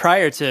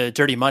prior to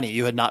Dirty Money,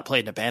 you had not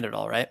played in a band at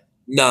all, right?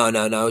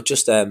 No.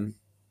 Just I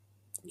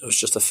was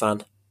just a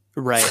fan.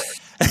 Right.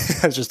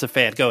 I was just a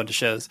fan going to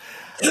shows.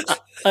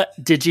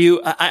 Did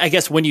you, I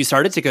guess when you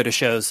started to go to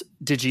shows,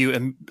 did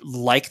you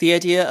like the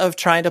idea of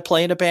trying to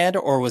play in a band,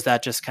 or was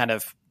that just kind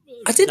of...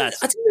 I didn't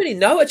really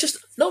know.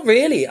 Not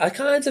really. I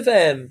kind of,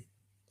 I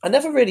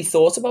never really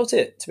thought about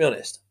it, to be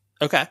honest.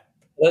 Okay. I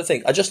don't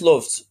think. I just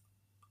loved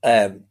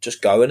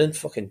just going and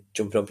fucking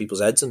jumping on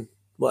people's heads and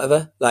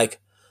whatever.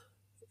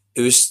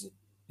 It was,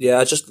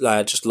 I just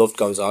loved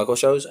going to hardcore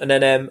shows. And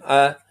then,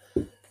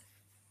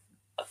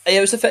 it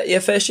was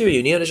the first year of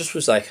uni, and I just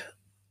was I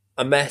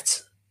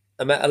met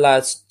a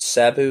lad,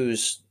 Seb, who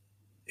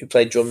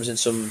played drums in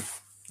some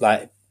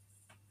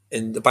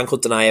in the band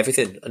called Deny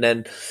Everything, and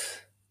then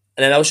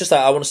I was just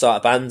I want to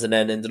start a band, and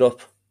then ended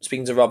up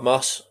speaking to Rob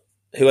Moss,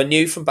 who I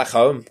knew from back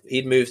home.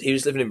 He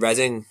was living in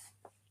Reading.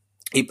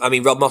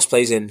 Rob Moss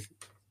plays in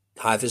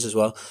Hivers as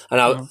well,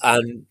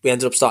 and we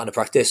ended up starting a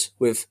practice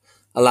with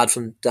a lad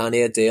from down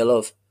here, Dear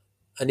Love,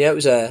 and it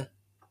was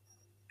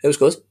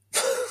good.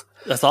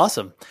 That's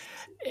awesome.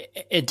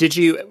 Did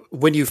you,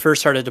 when you first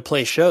started to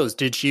play shows,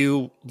 did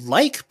you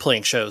like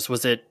playing shows?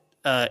 Was it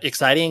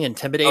exciting,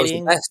 intimidating? It was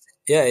the best.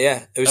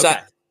 Yeah. It was okay.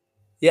 that.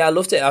 Yeah, I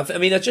loved it. It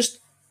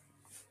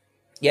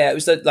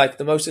was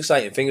the most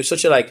exciting thing. It was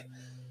such a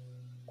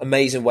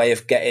amazing way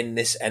of getting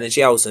this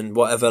energy out and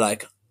whatever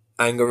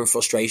anger and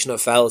frustration I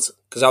felt,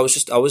 because I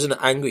was an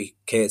angry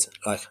kid.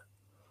 I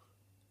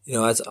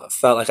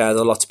felt like I had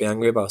a lot to be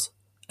angry about.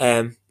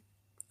 And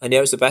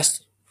it was the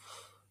best.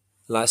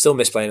 I still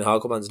miss playing in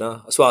hardcore bands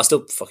now. Well, I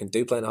still fucking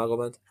do play in a hardcore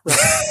band.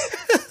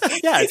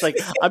 Yeah, it's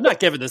I'm not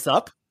giving this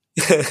up.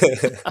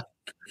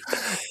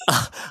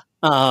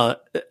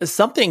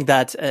 Something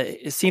that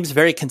seems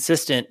very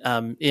consistent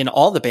in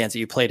all the bands that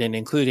you played in,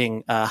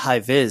 including High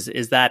Viz,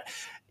 is that,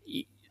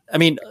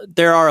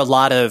 there are a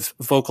lot of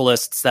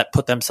vocalists that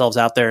put themselves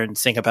out there and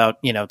sing about,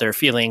 their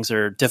feelings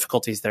or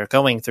difficulties they're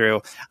going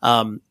through.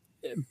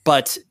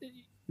 But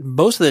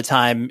most of the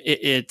time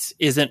it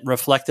isn't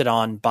reflected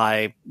on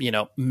by,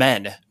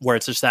 men, where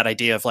it's just that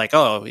idea of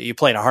oh, you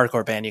play in a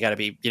hardcore band, you got to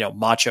be,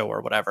 macho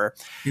or whatever.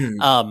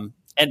 And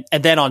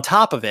then on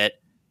top of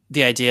it,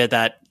 the idea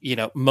that, you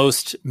know,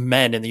 most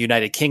men in the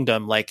United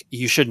Kingdom, like,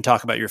 you shouldn't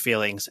talk about your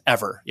feelings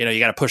ever. You know, you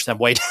got to push them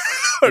way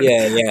down.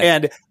 Yeah, yeah.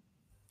 And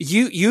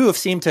you have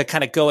seemed to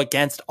kind of go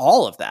against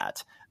all of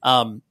that.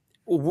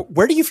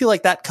 Where do you feel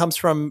like that comes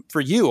from for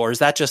you? Or is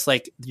that just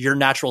like your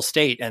natural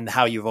state and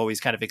how you've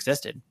always kind of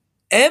existed?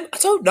 I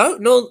don't know.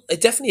 No,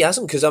 it definitely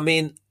hasn't. Because I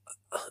mean,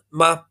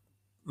 my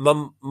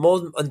mum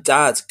and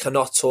dad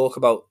cannot talk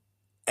about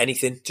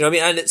anything. Do you know what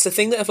I mean? And it's the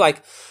thing that of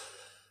like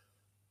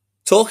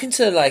talking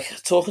to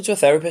a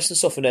therapist and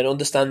stuff, and then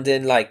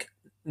understanding like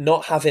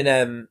not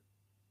having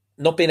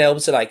not being able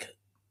to like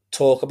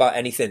talk about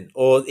anything,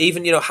 or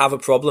even, you know, have a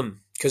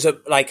problem, because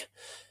like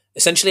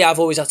essentially I've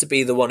always had to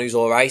be the one who's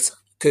all right,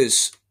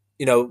 because,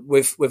 you know,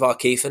 with our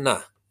Keith and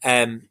that,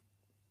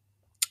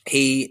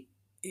 he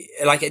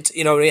like it,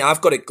 you know,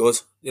 I've got it good,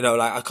 you know,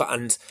 like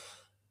I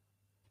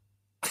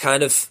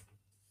kind of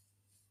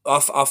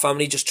our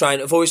family just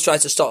I've always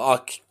tried to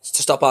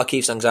stop our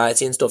Keith's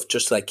anxiety and stuff,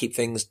 just to, like, keep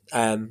things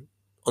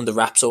under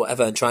wraps or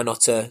whatever, and try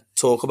not to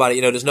talk about it.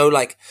 You know, there's no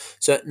like,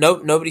 so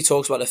nobody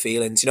talks about their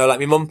feelings. You know, like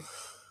my mum,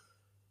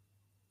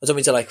 I don't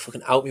mean to like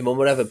fucking out my mum or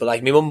whatever, but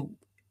like my mum,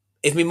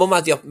 if my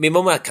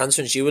mum had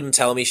cancer and she wouldn't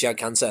tell me she had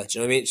cancer, do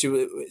you know what I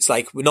mean? It's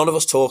like none of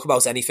us talk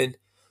about anything,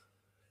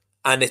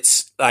 and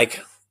it's like,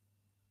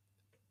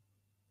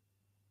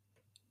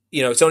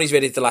 you know, it's only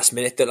really at the last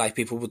minute that like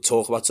people would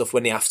talk about stuff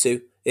when they have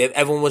to. If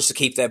everyone wants to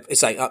keep their,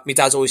 it's like my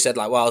dad's always said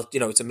like, well, you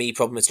know, it's a me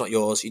problem, it's not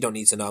yours. You don't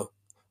need to know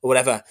or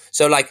whatever.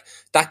 So like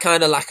that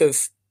kind of lack of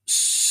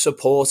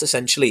support,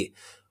 essentially,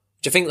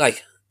 which I think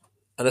like,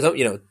 and I don't,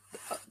 you know,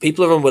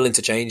 people are unwilling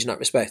to change in that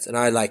respect, and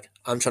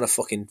I'm trying to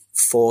fucking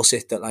force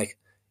it that like,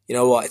 you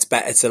know what, it's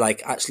better to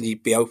like actually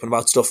be open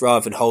about stuff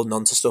rather than holding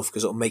on to stuff,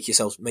 because it'll make you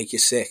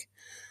sick.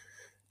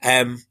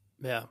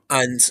 Yeah,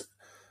 and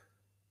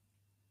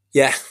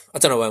yeah, I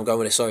don't know where I'm going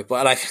with this, sorry, but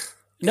I like.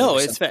 No,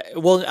 it's fair.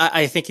 Well,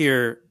 I think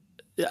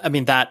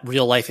that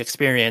real life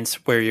experience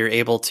where you're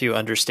able to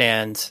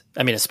understand,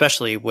 I mean,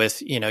 especially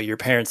with, you know, your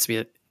parents, to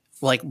be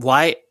like,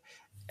 why,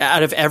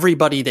 out of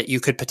everybody that you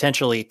could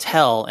potentially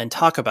tell and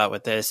talk about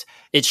with this,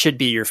 it should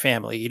be your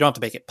family. You don't have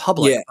to make it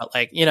public, but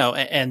like, you know,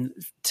 and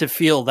to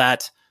feel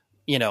that,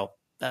 you know,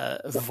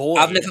 void.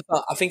 I've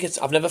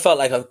never felt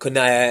like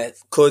I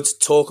could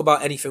talk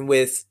about anything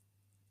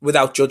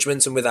without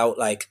judgment and without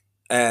like,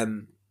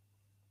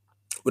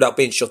 without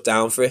being shut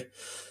down for it,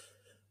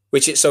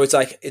 so it's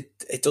like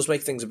it does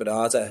make things a bit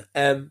harder.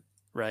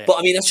 Right. But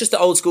I mean, that's just the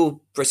old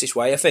school British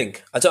way, I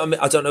think. I don't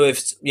know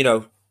if, you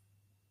know,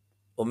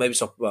 or maybe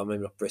it's not. Well,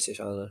 maybe not British.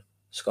 I don't know.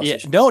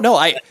 Scottish. Yeah.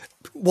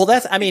 No.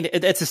 That's. I mean,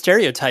 it's a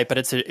stereotype, but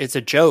it's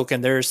a joke,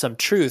 and there's some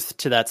truth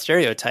to that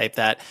stereotype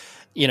that,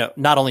 you know,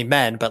 not only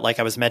men, but like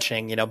I was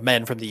mentioning, you know,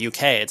 men from the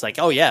UK. It's like,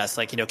 oh yes,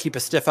 like, you know, keep a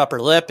stiff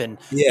upper lip, and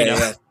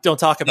don't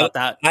talk about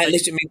that.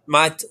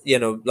 You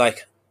know,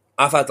 like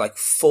I've had like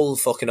full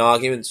fucking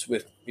arguments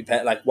with my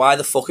pet. Like, why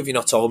the fuck have you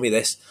not told me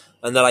this?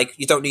 And they're like,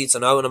 you don't need to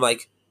know. And I'm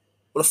like,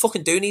 well, I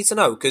fucking do need to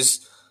know,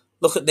 because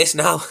look at this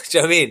now. Do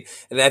you know what I mean?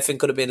 And everything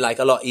could have been like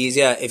a lot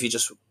easier if you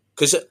just,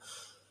 because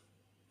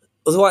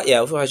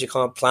otherwise you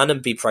can't plan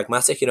and be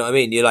pragmatic. You know what I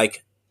mean? You're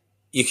like,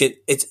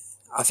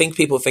 I think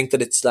people think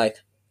that it's like,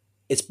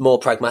 it's more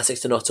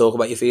pragmatic to not talk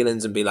about your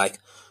feelings and be like,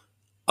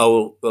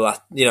 oh,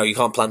 well, you know, you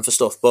can't plan for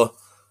stuff, but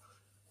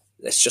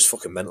it's just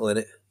fucking mental,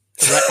 innit?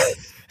 Right.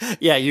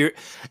 Yeah, you're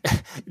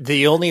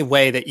the only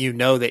way that you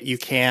know that you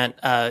can't,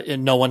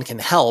 no one can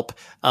help,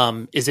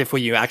 is if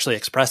when you actually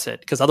express it,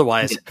 because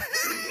otherwise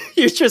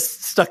you're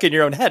just stuck in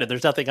your own head and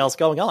there's nothing else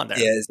going on there.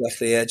 Yeah,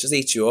 exactly. Yeah, it just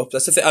eats you up.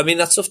 That's the thing. I mean,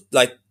 that's stuff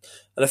like,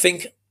 and I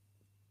think,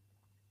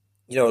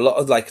 you know, a lot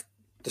of like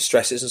the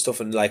stresses and stuff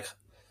and like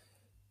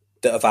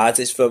that I've had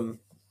is from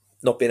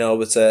not being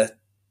able to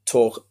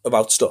talk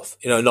about stuff.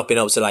 You know, not being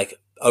able to like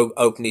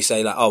openly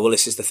say like, oh, well,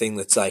 this is the thing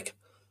that's like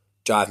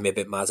driving me a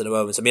bit mad at the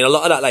moment. I mean, a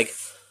lot of that, like,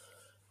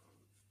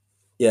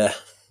 yeah,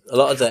 a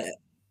lot of the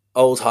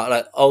older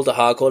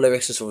hardcore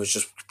lyrics and stuff was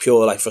just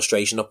pure like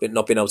frustration, not being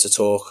able to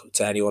talk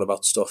to anyone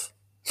about stuff.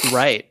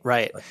 Right.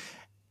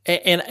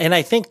 And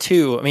I think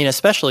too, I mean,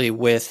 especially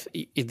with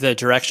the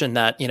direction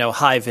that, you know,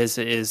 Hive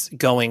is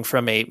going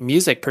from a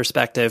music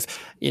perspective,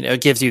 you know,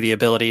 it gives you the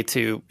ability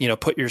to, you know,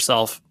 put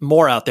yourself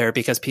more out there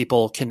because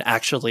people can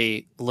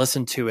actually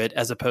listen to it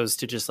as opposed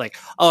to just like,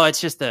 oh,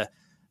 it's just the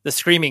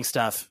screaming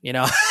stuff, you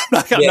know.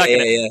 I'm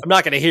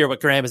not going to hear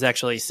what Graham is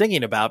actually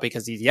singing about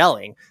because he's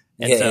yelling.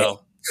 And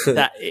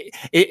that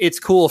it's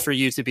cool for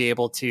you to be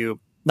able to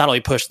not only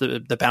push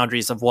the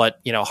boundaries of what,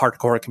 you know,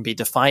 hardcore can be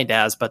defined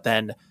as, but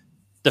then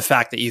the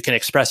fact that you can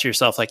express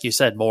yourself, like you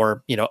said,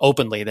 more, you know,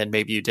 openly than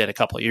maybe you did a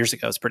couple of years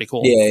ago is pretty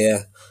cool. Yeah.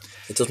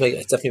 It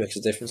definitely makes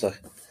a difference.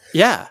 Like,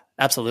 yeah,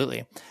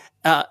 absolutely.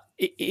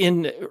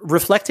 In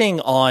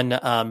reflecting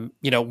on,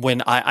 you know,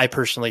 when I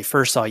personally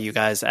first saw you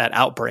guys at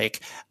Outbreak,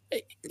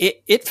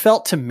 it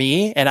felt to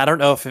me, and I don't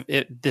know if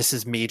this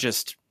is me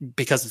just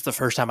because it's the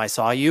first time I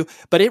saw you,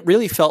 but it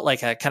really felt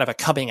like a kind of a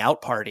coming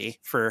out party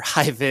for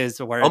High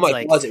Viz. Where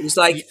God, it was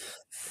like,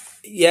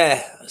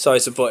 yeah. Sorry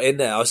to put in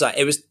there. I was like,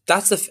 it was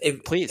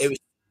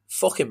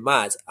fucking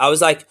mad. I was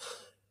like,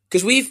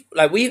 because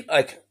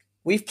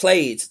we've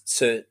played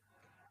to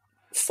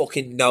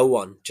fucking no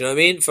one. Do you know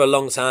what I mean? For a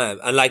long time,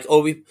 and like,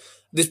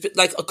 there's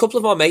like a couple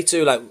of our mates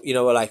who like, you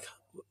know, are like,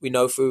 we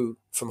know from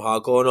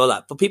hardcore and all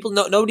that, but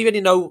nobody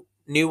really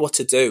knew what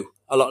to do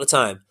a lot of the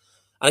time,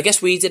 and I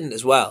guess we didn't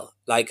as well.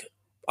 Like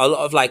a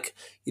lot of like,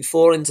 you'd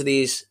fall into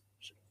these,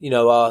 you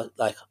know,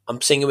 like,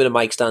 I'm singing with a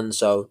mic stand,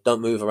 so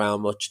don't move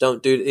around much,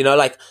 don't do, you know,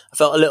 like I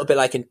felt a little bit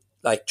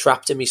like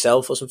trapped in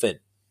myself or something,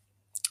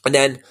 and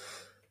then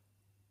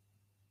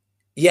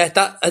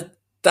that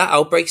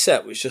Outbreak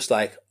set was just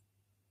like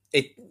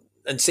it,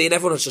 and seeing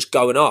everyone was just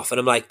going off, and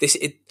I'm like,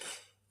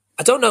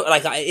 I don't know,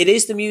 like it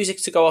is the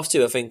music to go off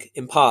to, I think,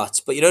 in parts,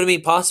 but you know what I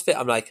mean. Parts of it,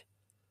 I'm like,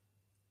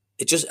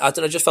 I don't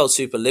know, it just felt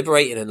super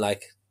liberating and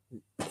like,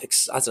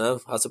 I don't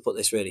know how to put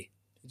this really.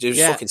 It was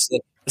fucking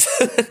sick.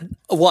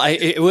 Well,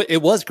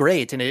 it was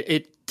great, and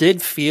it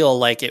did feel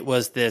like it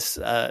was this,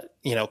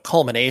 you know,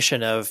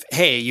 culmination of,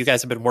 hey, you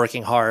guys have been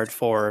working hard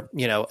for,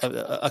 you know,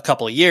 a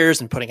couple of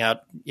years and putting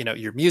out, you know,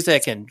 your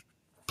music and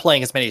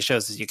playing as many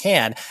shows as you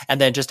can, and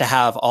then just to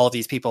have all of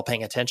these people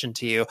paying attention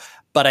to you.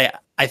 But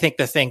I think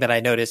the thing that I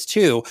noticed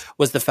too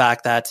was the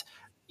fact that,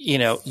 you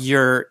know,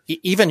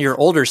 even your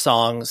older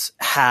songs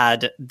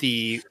had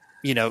the,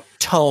 you know,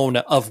 tone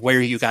of where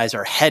you guys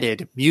are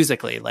headed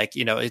musically. Like,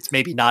 you know, it's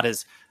maybe not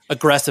as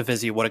aggressive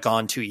as you would have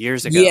gone 2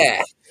 years ago.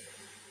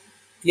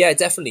 Yeah,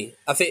 definitely.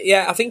 I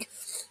think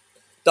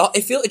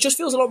it just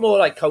feels a lot more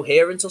like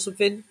coherent or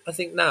something. I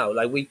think now,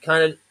 like, we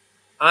kind of,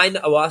 I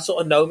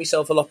sort of know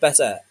myself a lot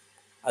better,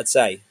 I'd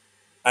say,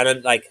 and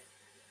then like,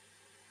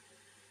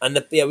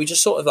 we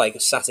just sort of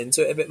like sat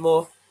into it a bit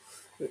more,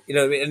 you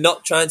know what I mean? And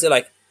not trying to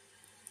like,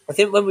 I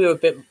think when we were a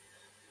bit,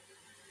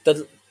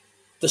 the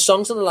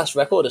songs on the last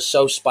record are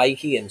so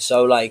spiky and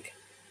so like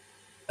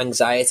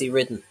anxiety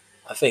ridden.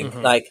 I think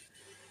like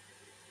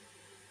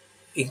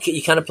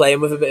you kind of play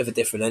them with a bit of a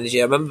different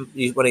energy. I remember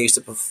when I used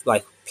to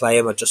like play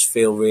them, I'd just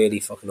feel really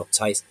fucking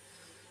uptight.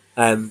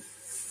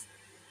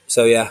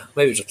 So yeah,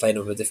 maybe just playing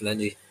them with a different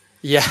energy.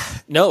 Yeah,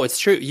 no, it's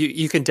true.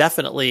 You can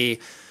definitely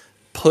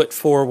put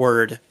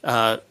forward,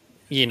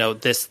 you know,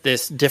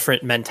 this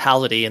different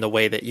mentality in the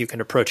way that you can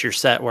approach your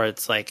set, where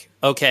it's like,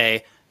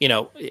 okay, you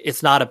know,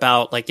 it's not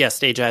about like, yes,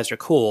 stage dives are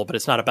cool, but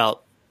it's not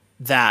about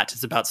that.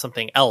 It's about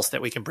something else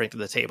that we can bring to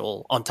the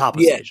table on top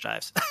of stage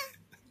dives.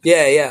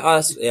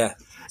 That's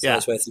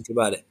nice way of thinking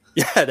about it.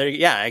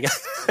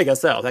 I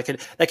guess so. That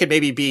could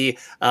maybe be,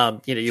 you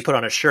know, you put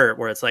on a shirt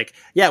where it's like,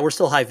 yeah, we're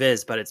still high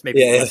vis, but it's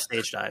maybe less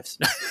stage dives.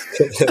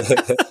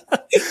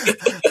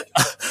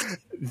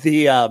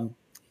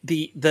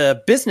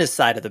 The business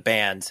side of the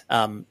band,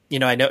 you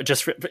know, I know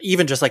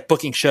even just like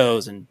booking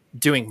shows and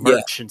doing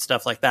merch and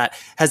stuff like that.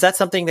 Has that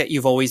something that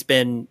you've always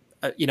been,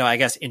 you know, I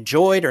guess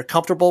enjoyed or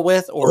comfortable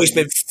with, or always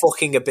been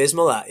fucking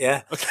abysmal at?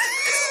 Yeah. Okay.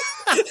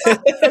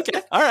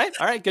 Okay. All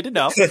right. Good to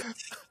know.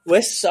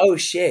 We're so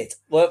shit.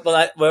 We're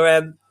I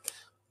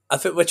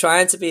think we're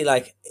trying to be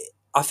like,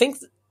 I think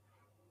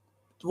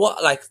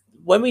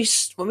when we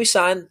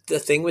signed the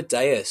thing with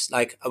Deus,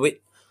 like,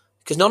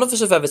 because none of us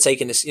have ever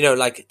taken this, you know,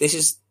 like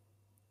this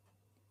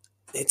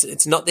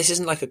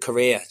isn't like a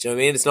career. Do you know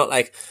what I mean? It's not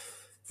like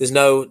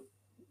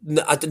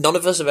none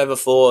of us have ever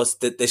thought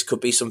that this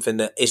could be something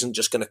that isn't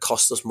just going to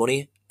cost us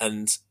money.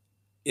 And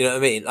you know what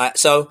I mean? Like,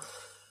 so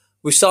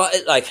we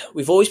started, like,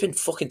 we've always been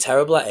fucking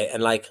terrible at it.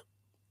 And like,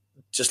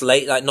 just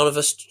late, like none of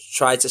us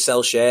tried to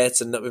sell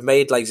shirts, and we've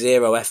made like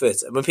zero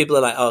effort. And when people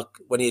are like, oh,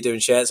 when are you doing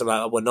shirts? I'm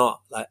like, oh, we're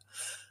not. Like,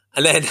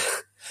 and then,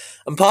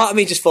 and part of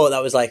me just thought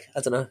that was like,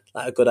 I don't know,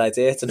 like a good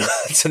idea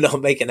to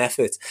not make an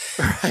effort.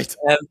 Right.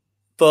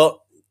 But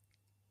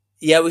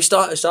yeah, we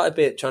started trying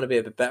to be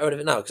a bit better at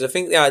it now. Because I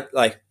think,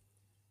 like,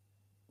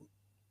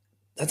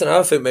 I don't know,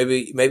 I think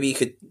maybe you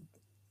could,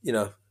 you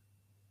know,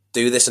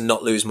 do this and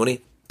not lose money.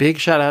 Big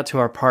shout out to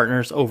our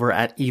partners over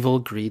at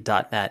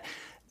evilgreed.net.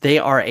 They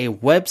are a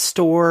web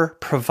store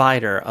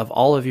provider of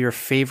all of your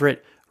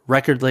favorite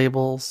record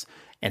labels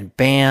and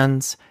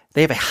bands.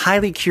 They have a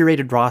highly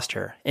curated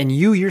roster, and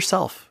you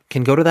yourself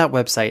can go to that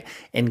website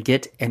and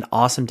get an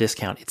awesome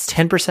discount. It's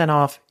 10%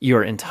 off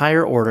your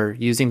entire order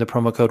using the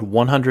promo code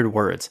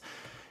 100words.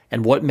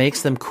 And what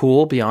makes them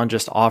cool beyond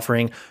just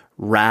offering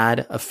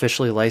rad,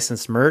 officially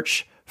licensed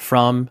merch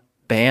from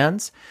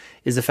bands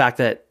is the fact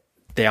that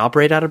they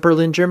operate out of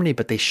Berlin, Germany,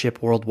 but they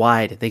ship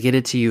worldwide. They get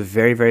it to you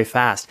very, very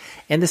fast.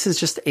 And this is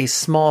just a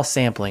small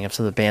sampling of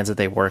some of the bands that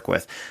they work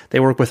with.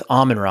 They work with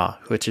Amun-Ra,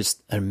 which is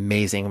an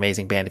amazing,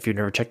 amazing band if you've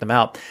never checked them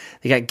out.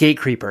 They got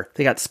Gatecreeper.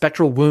 They got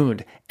Spectral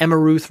Wound, Emma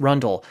Ruth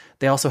Rundle.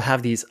 They also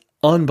have these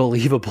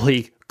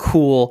unbelievably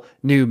cool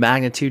new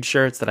Magnitude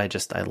shirts that I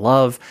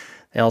love.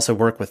 They also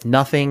work with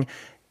Nothing.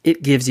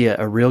 It gives you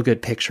a real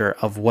good picture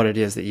of what it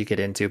is that you get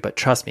into. But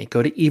trust me,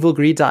 go to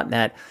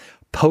evilgreed.net.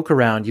 Poke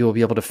around, you will be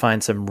able to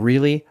find some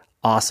really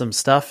awesome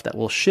stuff that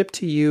will ship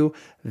to you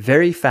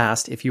very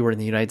fast if you were in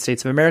the United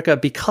States of America,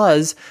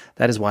 because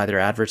that is why they're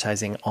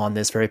advertising on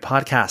this very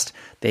podcast.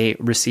 They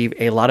receive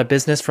a lot of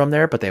business from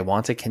there, but they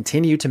want to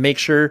continue to make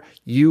sure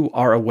you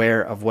are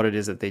aware of what it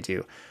is that they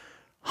do.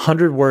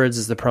 100 words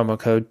is the promo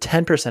code,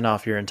 10%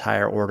 off your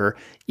entire order.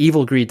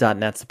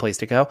 Evilgreed.net's the place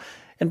to go.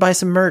 And buy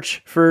some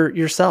merch for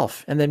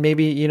yourself. And then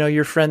maybe,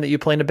 your friend that you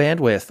play in a band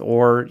with,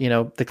 or,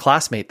 the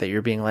classmate that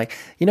you're being like,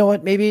 you know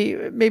what,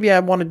 maybe I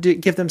want to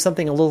give them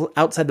something a little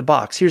outside the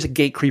box. Here's a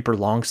Gatecreeper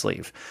long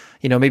sleeve.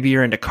 Maybe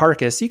you're into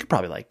Carcass. You could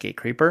probably like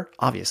Gatecreeper,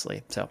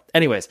 obviously. So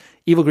anyways,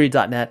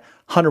 evilgreed.net,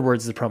 100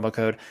 words is the promo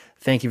code.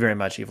 Thank you very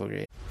much, Evil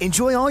Greed.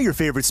 Enjoy all your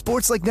favorite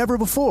sports like never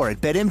before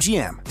at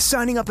BetMGM.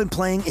 Signing up and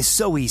playing is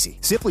so easy.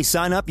 Simply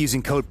sign up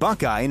using code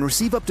Buckeye and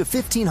receive up to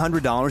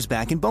 $1,500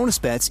 back in bonus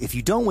bets if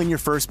you don't win your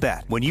first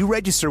bet. When you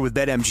register with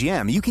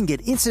BetMGM, you can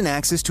get instant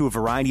access to a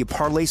variety of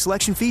parlay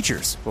selection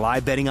features,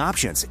 live betting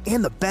options,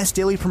 and the best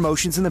daily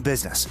promotions in the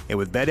business. And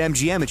with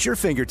BetMGM at your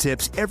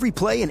fingertips, every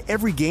play and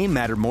every game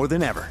matter more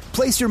than ever.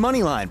 Place your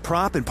moneyline,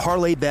 prop, and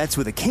parlay bets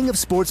with the king of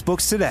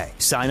sportsbooks today.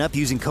 Sign up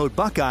using code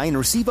Buckeye and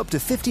receive up to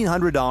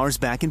 $1,500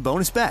 back in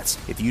bonus bets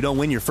if you don't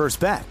win your first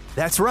bet.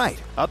 That's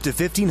right, up to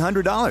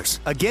 $1,500.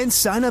 Again,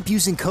 sign up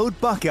using code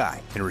Buckeye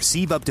and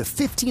receive up to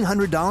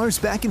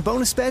 $1,500 back in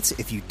bonus bets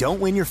if you don't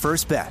win your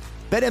first bet.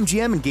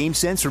 BetMGM and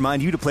GameSense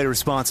remind you to play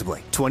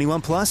responsibly.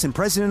 21 plus and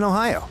present in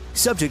Ohio.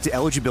 Subject to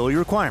eligibility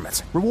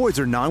requirements. Rewards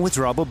are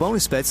non-withdrawable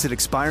bonus bets that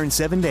expire in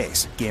 7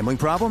 days. Gambling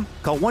problem?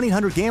 Call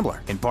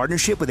 1-800-GAMBLER in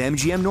partnership with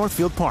MGM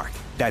Northfield Park.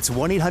 That's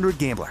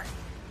 1-800-GAMBLER.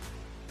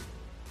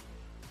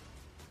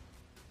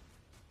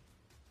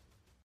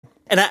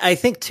 And I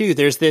think, too,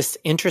 there's this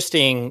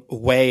interesting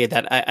way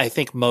that I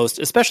think most,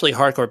 especially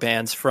hardcore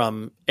bands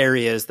from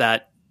areas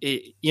that,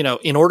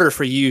 in order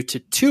for you to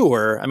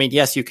tour, I mean,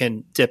 yes, you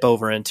can dip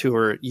over and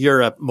tour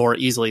Europe more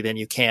easily than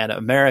you can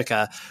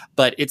America,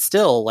 but it's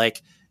still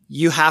like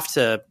you have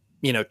to,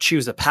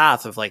 choose a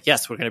path of like,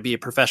 yes, we're going to be a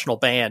professional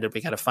band and we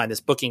got to find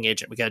this booking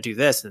agent. We got to do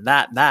this and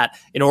that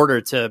in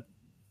order to,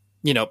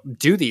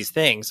 do these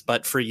things.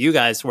 But for you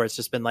guys, where it's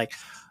just been like,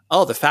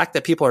 oh, the fact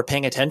that people are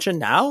paying attention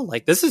now,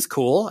 like, this is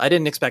cool. I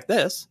didn't expect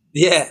this.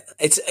 Yeah,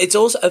 it's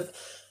also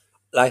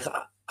like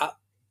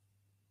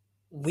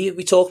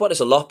we talk about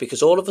this a lot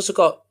because all of us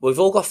we've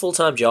all got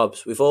full-time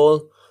jobs. We've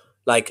all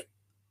like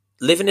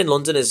living in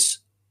London is.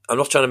 I'm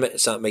not trying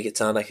to make it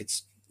sound like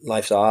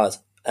life's hard.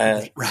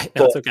 Right,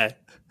 no, it's okay.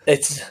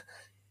 It's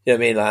what I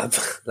mean.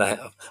 Like,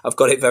 I've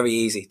got it very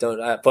easy.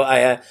 But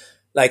I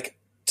like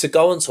to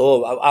go on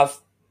tour.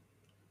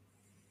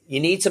 You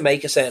need to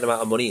make a certain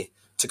amount of money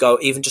to go,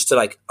 even just to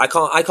like, I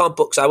can't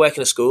book, so I work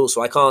in a school,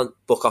 so I can't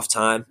book off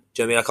time.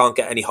 Do you know what I mean? I can't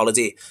get any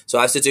holiday. So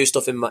I have to do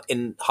stuff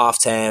in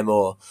half term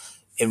or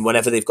in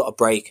whenever they've got a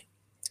break.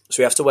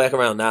 So we have to work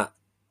around that.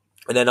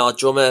 And then our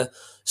drummer,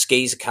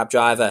 Ski's a cab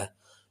driver.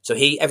 So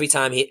every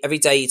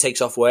day he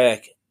takes off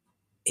work,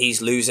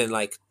 he's losing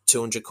like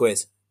 200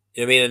 quid.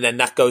 You know what I mean? And then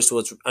that goes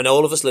towards, and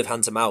all of us live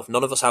hand to mouth.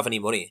 None of us have any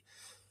money.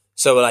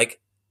 So like,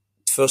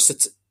 for us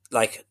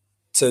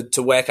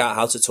to work out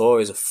how to tour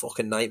is a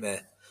fucking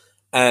nightmare.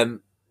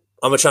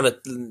 I'm trying to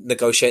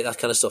negotiate that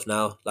kind of stuff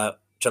now, like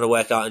trying to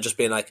work out and just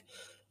being like,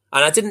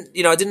 and I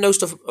didn't know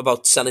stuff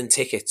about selling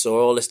tickets or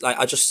all this. Like,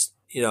 I just,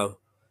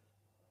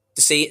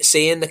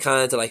 seeing the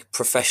kind of like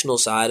professional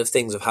side of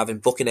things of having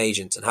booking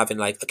agents and having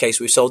like, okay,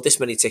 so we've sold this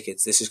many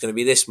tickets. This is going to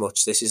be this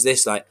much. This is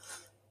this. Like,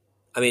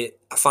 I mean,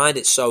 I find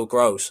it so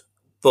gross,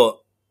 but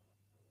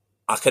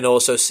I can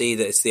also see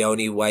that it's the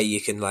only way you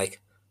can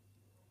like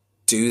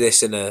do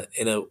this in a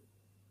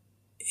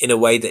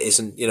way that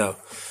isn't,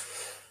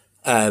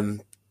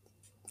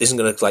 isn't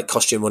going to like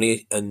cost you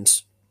money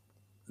and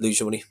lose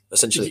your money,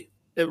 essentially.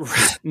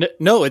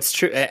 No, it's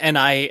true. And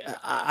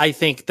I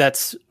think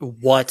that's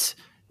what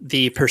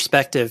the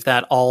perspective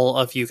that all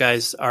of you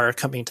guys are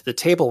coming to the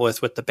table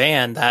with the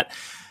band, that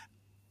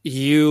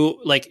you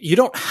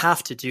don't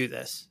have to do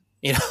this.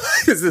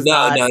 This is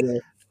no.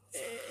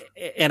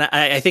 And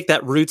I think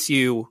that roots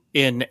you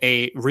in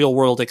a real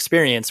world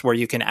experience where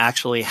you can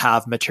actually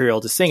have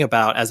material to sing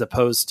about, as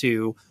opposed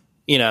to,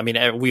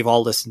 we've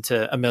all listened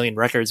to a million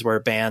records where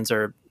bands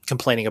are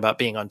complaining about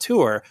being on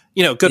tour,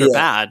 good or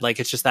bad. Like,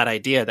 it's just that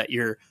idea that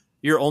you're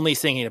only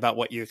singing about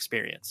what you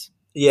experience.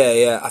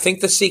 Yeah. I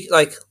think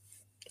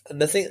and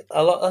the thing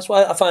a lot, that's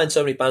why I find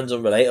so many bands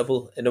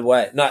unrelatable in a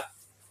way.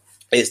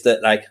 Is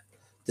that like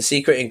the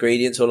secret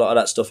ingredient to a lot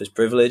of that stuff is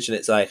privilege, and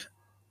it's like,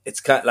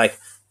 it's kind of like,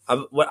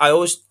 I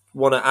always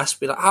want to ask,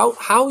 be like,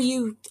 how are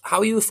you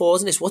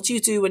affording this? What do you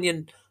do when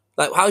you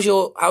like, how's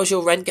your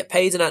rent get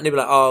paid and that? And they'll be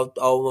like,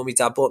 oh, when my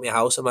dad bought me a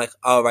house. I'm like,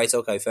 oh, right,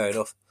 okay, fair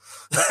enough.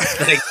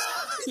 Like,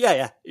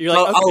 yeah. You're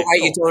like, okay, right,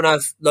 cool. You don't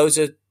have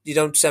you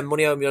don't send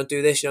money home, you don't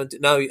do this,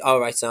 no, all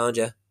right, sound,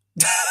 yeah.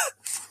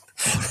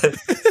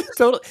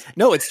 Totally.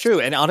 No, it's true.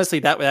 And honestly,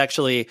 that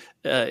actually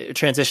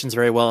transitions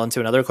very well into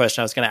another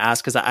question I was going to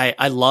ask, because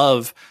I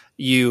love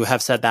you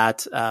have said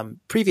that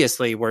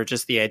previously, where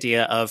just the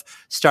idea of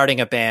starting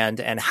a band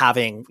and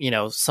having,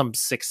 some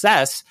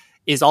success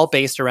is all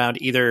based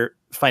around either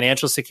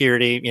financial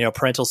security,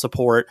 parental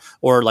support,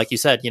 or like you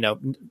said,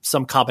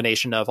 some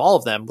combination of all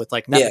of them with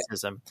like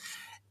nepotism.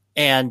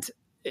 Yeah. And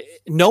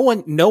no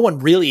one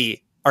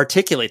really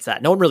articulates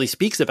that. No one really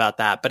speaks about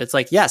that, but it's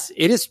like, yes,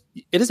 it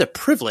is a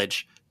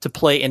privilege to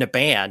play in a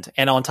band.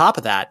 And on top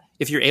of that,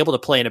 if you're able to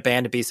play in a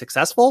band and be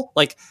successful,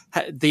 like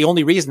the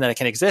only reason that it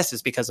can exist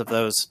is because of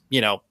those,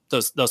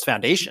 those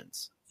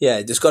foundations.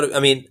 Yeah, there's got to.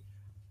 I mean,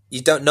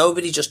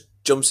 nobody just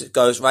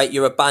goes, right,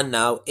 you're a band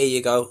now. Here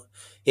you go.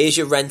 Here's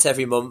your rent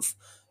every month.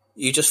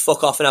 You just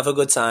fuck off and have a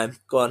good time.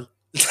 Go on.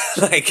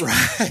 Right.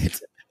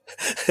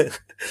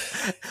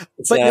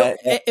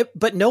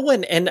 But no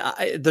one, and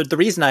the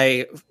reason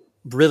I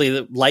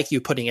really like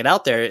you putting it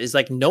out there is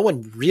like no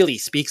one really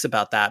speaks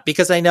about that,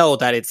 because I know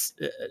that it's.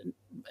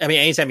 I mean,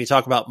 anytime you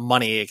talk about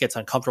money, it gets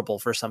uncomfortable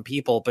for some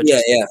people. But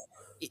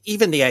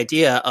even the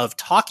idea of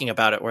talking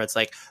about it, where it's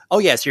like, oh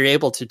yes, you're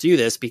able to do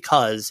this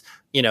because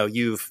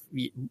you've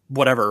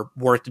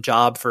worked a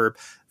job for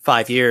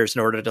 5 years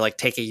in order to like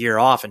take a year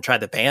off and try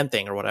the band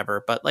thing or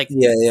whatever. But like,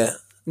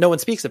 no one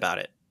speaks about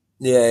it.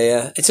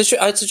 Yeah. It's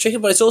a tricky,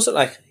 but it's also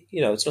like,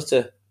 it's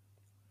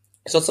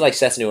not to like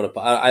set anyone up.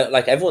 I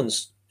like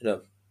everyone's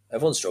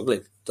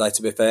struggling, like,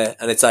 to be fair.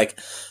 And it's like,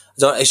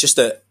 it's just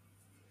that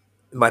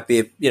it might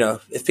be,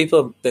 if people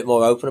are a bit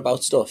more open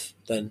about stuff,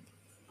 then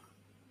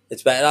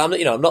it's better. I'm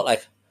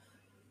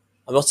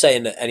not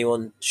saying that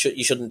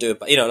you shouldn't do it,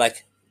 but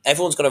like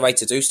everyone's got a right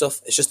to do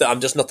stuff. It's just that I'm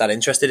just not that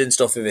interested in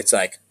stuff if it's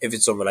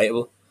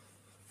unrelatable,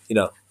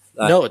 No,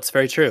 it's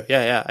very true.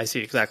 Yeah. I see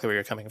exactly where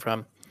you're coming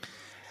from.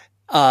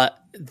 I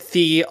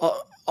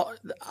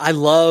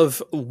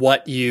love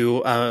what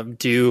you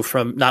do,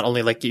 from not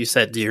only, like you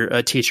said, you're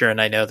a teacher, and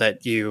I know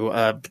that you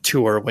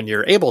tour when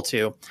you're able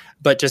to,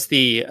 but just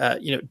the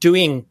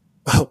doing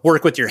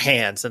work with your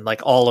hands and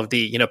like all of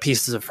the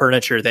pieces of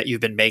furniture that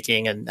you've been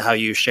making and how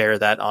you share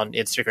that on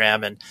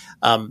Instagram.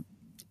 And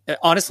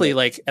honestly,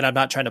 like, and I'm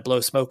not trying to blow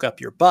smoke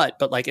up your butt,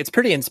 but like, it's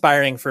pretty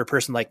inspiring for a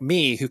person like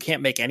me who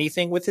can't make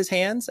anything with his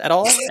hands at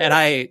all. And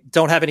I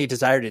don't have any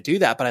desire to do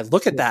that, but I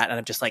look at that and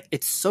I'm just like,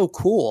 it's so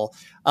cool.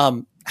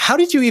 How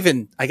did you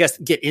even, I guess,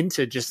 get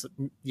into just,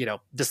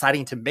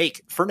 deciding to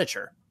make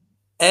furniture?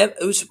 It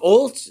was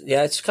all,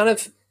 it's kind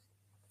of,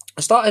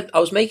 I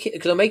was making,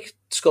 because I make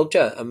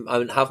sculpture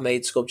and have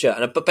made sculpture,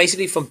 but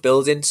basically from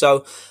building.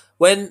 So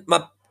when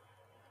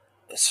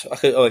if you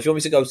want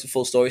me to go to the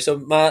full story. So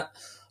my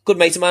good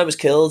mate of mine was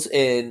killed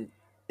in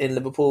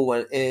Liverpool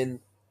when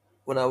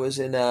I was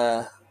in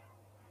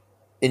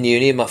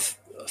uni in my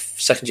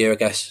second year, I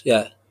guess.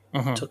 Yeah.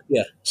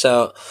 Mm-hmm.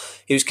 So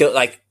he was killed,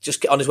 like,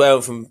 just on his way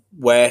home from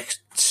work.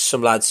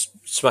 Some lads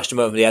smashed him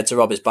over the head to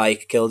rob his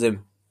bike, killed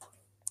him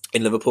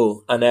in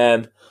Liverpool.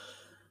 And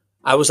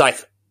I was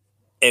like,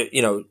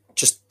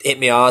 just hit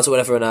me hard or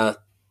whatever. And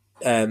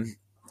I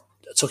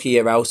took a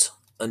year out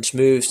and just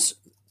moved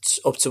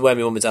up to where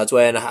my mum and dad's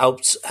were, and I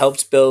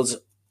helped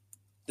build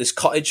this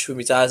cottage with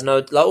my dad. And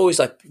I always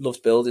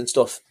loved building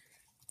stuff.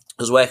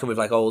 I was working with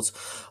like old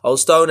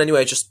stone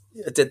anyway.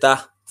 I did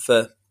that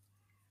for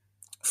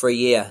a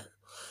year,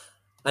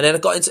 and then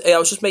I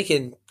was just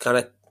making kind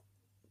of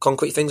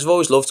concrete things. I've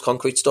always loved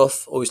concrete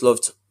stuff. Always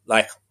loved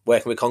like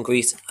working with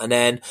concrete. And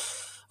then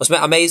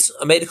I made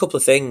a couple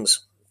of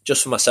things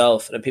just for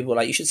myself, and then people were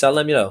like, "You should sell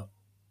them," And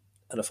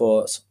I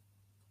thought,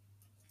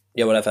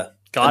 yeah, whatever.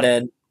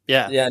 And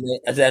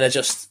then I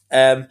just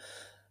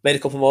made a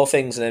couple more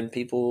things, and then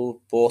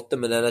people bought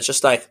them, and then I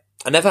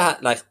never had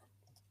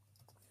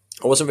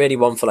I wasn't really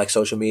one for like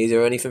social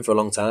media or anything for a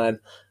long time.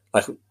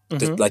 Like,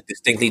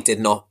 distinctly did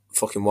not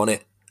fucking want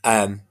it.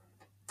 And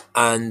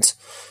then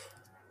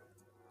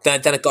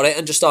I got it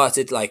and just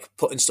started like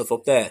putting stuff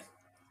up there.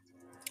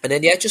 And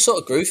then, it just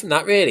sort of grew from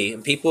that, really.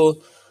 And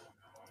people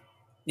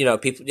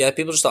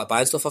just started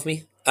buying stuff off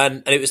me.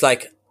 And it was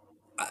like,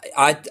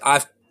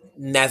 I've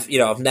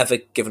never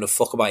given a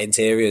fuck about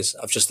interiors.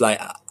 I've just like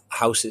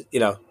houses,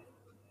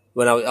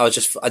 when I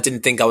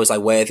didn't think I was like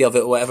worthy of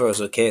it or whatever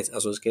as I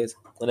was a kid.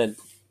 And then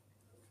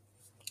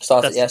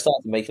started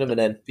making them, and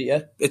then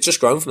it's just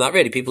grown from that,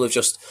 really. People have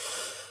just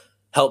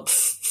helped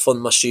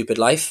fund my stupid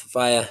life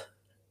via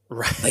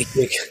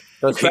making.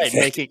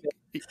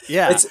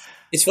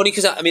 It's funny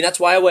because that's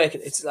why I work.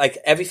 It's like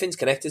everything's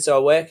connected. So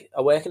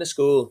I work in a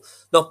school.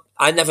 No,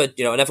 I never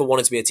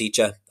wanted to be a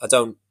teacher.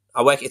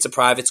 It's a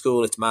private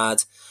school. It's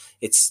mad.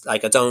 It's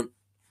like I don't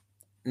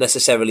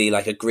necessarily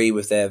like agree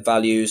with their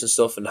values and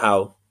stuff and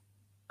how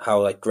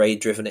like grade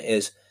driven it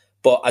is.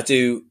 But I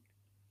do.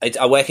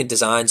 I work in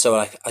design, so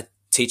like I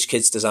teach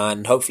kids design,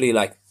 and hopefully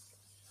have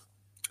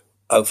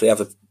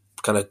a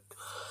kind of,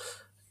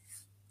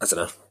 I don't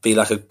know, be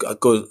like a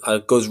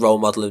good role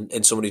model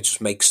in someone who just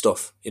makes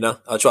stuff,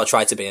 I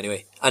try to be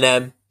anyway.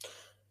 And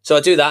so I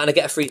do that, and I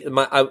get a free,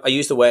 I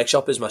use the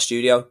workshop as my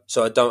studio,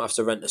 so I don't have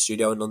to rent a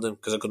studio in London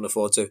because I couldn't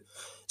afford to.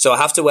 So I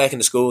have to work in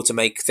the school to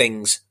make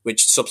things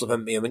which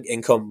supplement my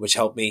income, which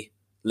help me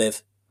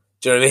live.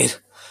 Do you know what I mean?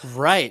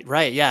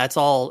 Right. Yeah,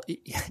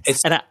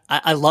 and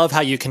I love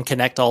how you can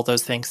connect all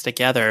those things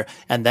together,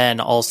 and then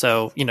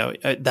also,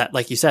 that,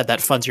 like you said, that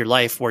funds your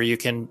life, where you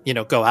can,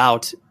 go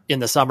out in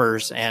the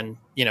summers and,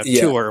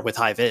 tour with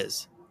high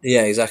vis.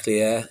 Yeah, exactly.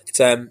 Yeah. It's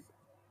and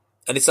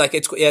it's like,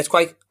 it's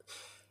one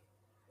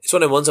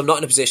of the ones. I'm not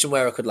in a position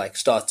where I could like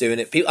start doing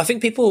it. I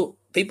think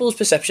people's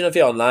perception of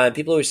you online,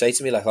 people always say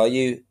to me like,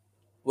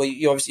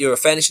 you're a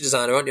furniture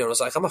designer, aren't you? And I was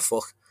like, I'm a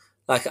fuck.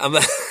 Like I'm,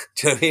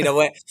 do you know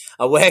what I mean?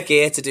 I work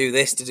here to do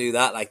this, to do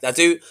that. Like I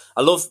do.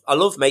 I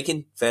love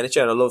making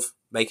furniture and I love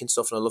making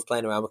stuff and I love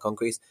playing around with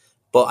concrete.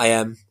 But I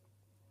am.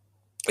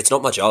 It's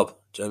not my job.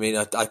 Do you know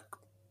what I mean?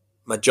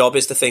 My job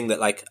is the thing that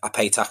like I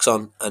pay tax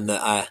on and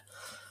that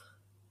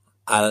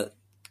I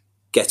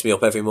gets me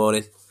up every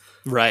morning.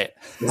 Right.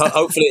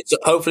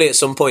 hopefully at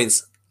some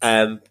point,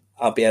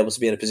 I'll be able to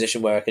be in a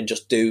position where I can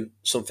just do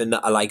something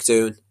that I like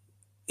doing,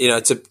 you know,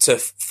 to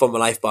fund my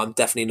life. But I'm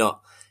definitely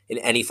not in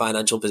any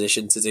financial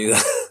position to do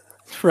that.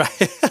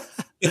 Right.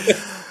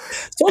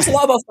 Talks a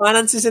lot about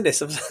finances in this.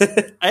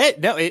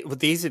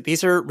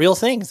 These are real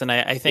things, and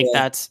I think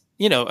that's,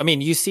 you know, I mean,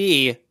 you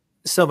see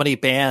so many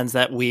bands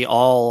that we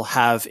all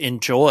have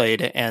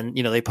enjoyed, and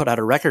you know, they put out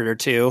a record or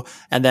two,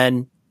 and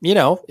then, you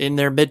know, in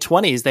their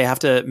mid-20s, they have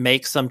to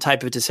make some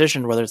type of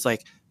decision, whether it's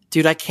like,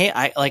 dude,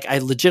 I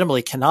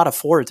legitimately cannot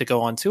afford to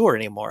go on tour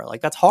anymore.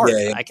 Like that's hard.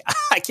 Yeah.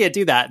 I can't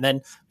do that. And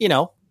then, you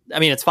know, I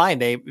mean, it's fine.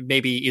 They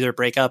maybe either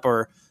break up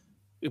or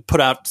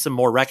put out some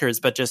more records,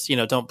 but just, you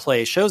know, don't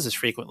play shows as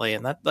frequently.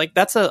 And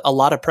that's a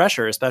lot of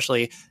pressure,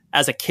 especially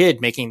as a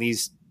kid making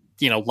these,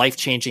 you know,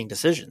 life-changing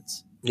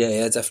decisions.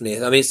 Yeah,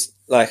 definitely. I mean, it's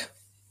like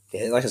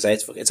I say,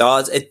 it's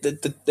hard.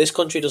 This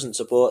country doesn't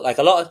support, like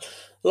a lot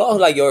of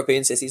like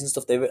European cities and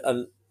stuff.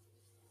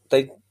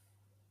 They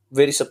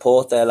really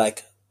support their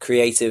like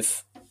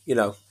creative, you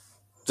know,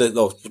 the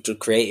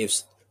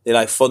creatives. They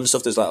like fund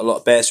stuff. There's like a lot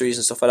of bursaries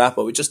and stuff like that.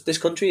 But this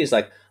country is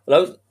like,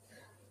 well,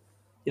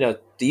 you know,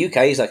 the UK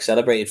is like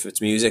celebrated for its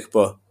music,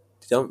 but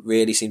they don't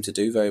really seem to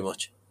do very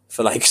much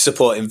for like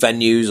supporting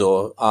venues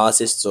or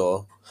artists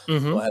or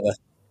whatever.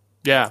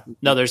 Yeah,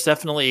 no, there's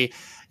definitely,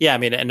 I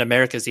mean, and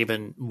America's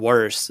even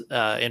worse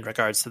in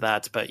regards to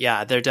that. But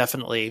yeah, they're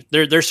definitely,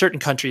 there's certain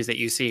countries that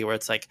you see where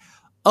it's like,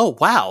 oh,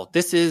 wow,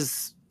 this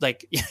is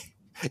like,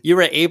 you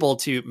were able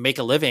to make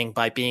a living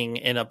by being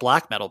in a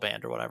black metal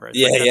band or whatever.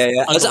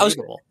 It's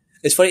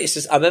It's funny. It's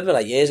just, I remember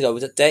like years ago,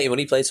 Dirty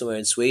Money played somewhere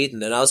in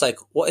Sweden, and I was like,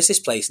 "What is this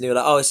place?" And they were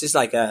like, "Oh, it's just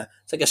like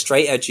it's like a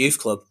straight edge youth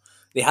club." And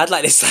they had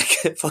like this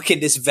like fucking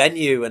this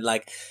venue, and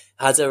like it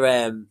had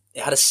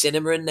a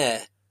cinema in there.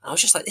 And I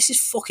was just like, "This is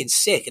fucking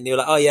sick." And they were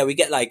like, "Oh yeah, we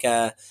get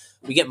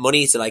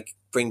money to like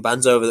bring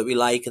bands over that we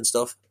like and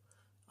stuff."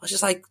 I was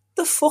just like,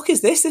 "The fuck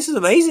is this? This is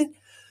amazing."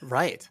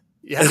 Right.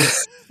 Yeah.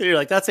 You're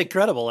like, that's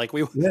incredible. Like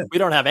we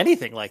don't have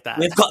anything like that.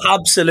 We've got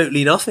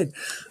absolutely nothing.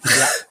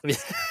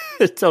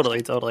 Yeah.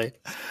 Totally.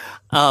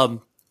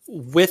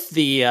 With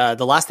the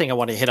last thing I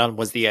want to hit on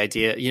was the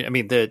idea, you know, I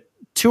mean, the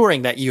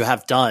touring that you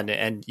have done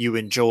and you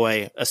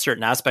enjoy a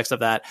certain aspects of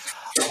that.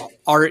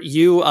 Are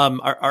you,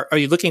 are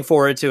you looking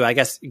forward to, I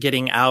guess,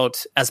 getting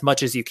out as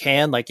much as you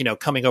can, like, you know,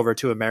 coming over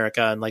to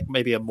America and like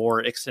maybe a more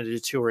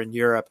extended tour in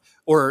Europe,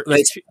 or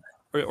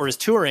is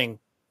touring,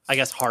 I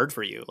guess, hard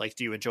for you? Like,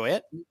 do you enjoy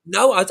it?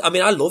 No, I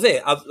mean, I love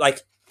it. I love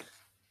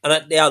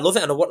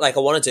it. And I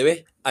want to do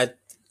it.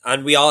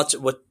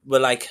 We're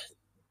like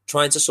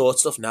trying to sort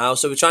stuff now.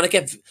 So we're trying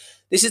to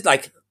this is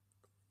like,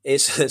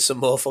 is some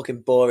more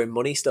fucking boring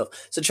money stuff.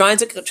 So trying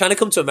to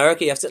come to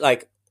America, you have to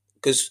like,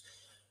 because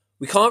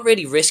we can't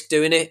really risk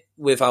doing it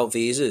without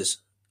visas.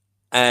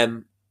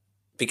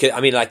 Because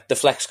I mean, like the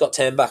Flex got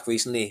turned back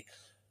recently,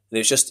 and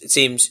it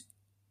seems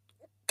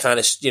kind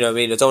of, you know what I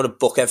mean? I don't want to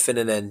book everything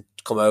and then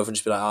come over and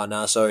just be like, "Oh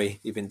no, sorry,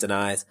 you've been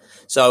denied."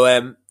 So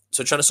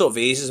trying to sort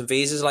visas, and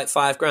visas are like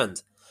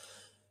 $5,000.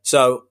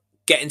 So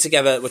getting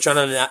together, we're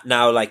trying to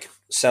now like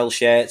sell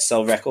shirts,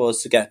 sell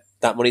records to get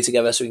that money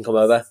together so we can come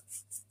over.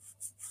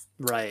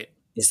 Right,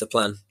 is the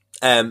plan.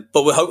 But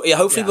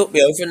hopefully we'll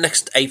be over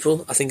next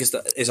April, I think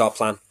is our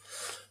plan.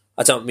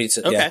 I don't mean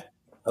to. Okay. Yeah,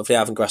 hopefully I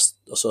haven't grasped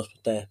us up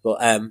there, but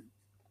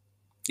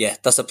yeah,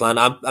 that's the plan.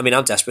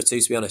 I'm desperate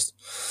to be honest.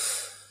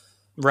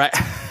 Right.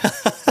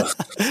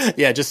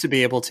 Yeah, just to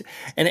be able to,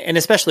 and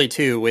especially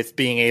too with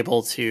being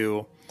able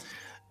to,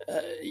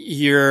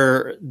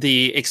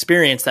 the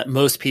experience that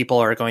most people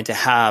are going to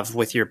have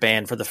with your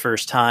band for the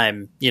first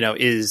time, you know,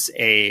 is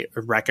a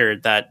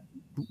record that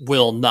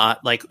will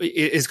not like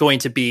is going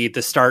to be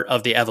the start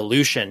of the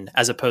evolution,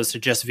 as opposed to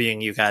just viewing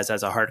you guys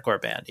as a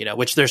hardcore band, you know,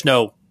 which there's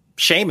no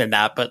shame in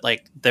that, but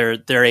like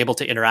they're able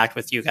to interact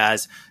with you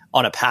guys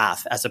on a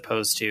path, as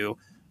opposed to,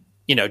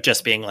 you know,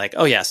 just being like,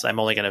 oh yes, I'm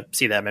only going to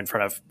see them in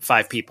front of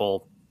 5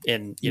 people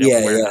in, you know,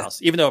 a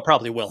warehouse, even though it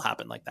probably will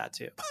happen like that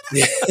too.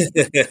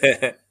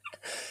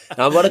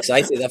 I'm not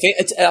excited.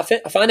 I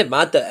find it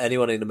mad that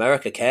anyone in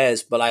America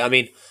cares, but like, I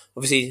mean,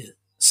 obviously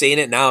seeing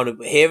it now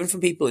and hearing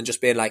from people and just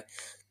being like,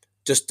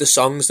 just the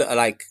songs that are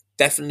like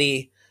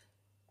definitely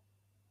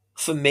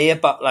for me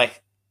about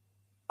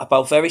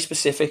very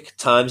specific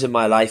times in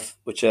my life,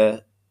 which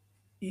are,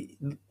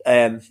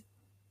 they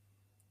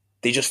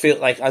just feel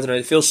like, I don't know,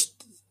 it feels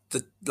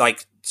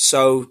like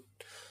so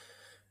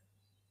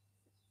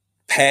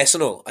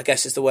personal, I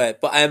guess is the word.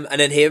 But and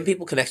then hearing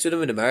people connect with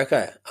them in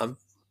America, I'm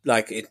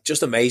like, it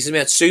just amazes me.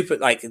 It's super,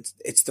 like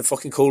it's the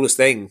fucking coolest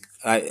thing.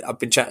 I've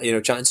been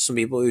chatting to some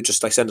people who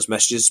just like send us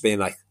messages being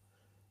like,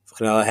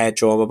 fucking hell, I had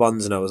trauma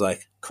bonds, and I was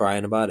like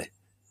crying about it.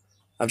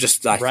 I'm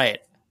just like, right.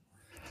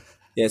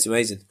 Yeah, it's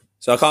amazing.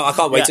 So I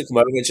can't wait to come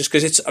over again, just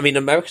because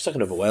America's like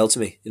another world to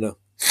me, you know.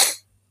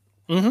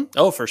 Mm-hmm.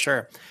 Oh, for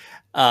sure.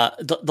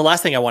 The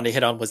last thing I wanted to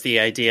hit on was the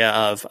idea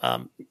of,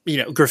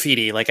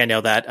 graffiti. Like, I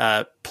know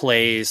that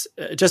plays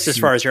just as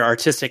far as your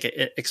artistic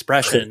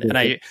expression.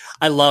 And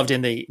I loved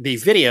in the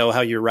video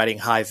how you're writing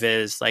high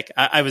vis. Like,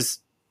 I was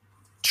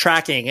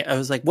tracking, I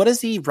was like, what is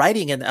he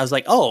writing? And I was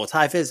like, oh, it's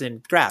high vis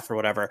and graph or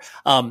whatever.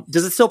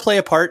 Does it still play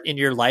a part in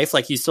your life?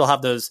 Like, you still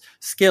have those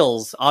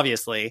skills,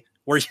 obviously,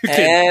 where you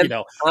can,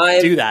 do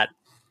that.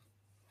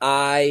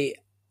 I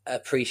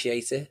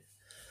appreciate it.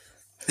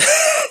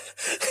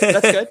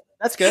 That's good.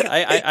 That's good.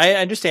 I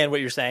understand what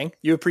you're saying.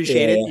 You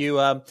appreciate it. You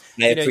I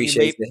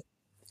appreciate it.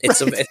 It's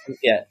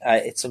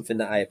something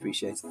that I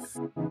appreciate.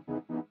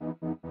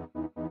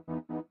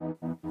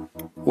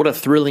 What a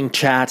thrilling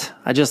chat.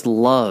 I just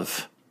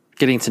love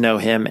getting to know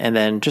him, and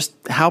then just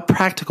how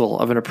practical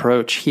of an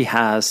approach he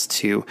has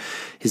to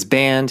his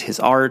band, his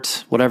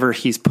art, whatever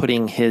he's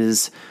putting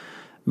his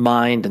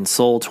mind and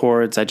soul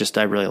towards. I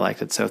really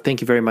liked it. So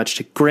thank you very much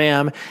to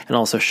Graham, and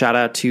also shout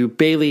out to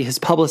Bailey, his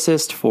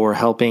publicist, for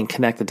helping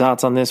connect the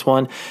dots on this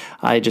one.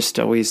 I just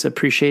always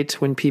appreciate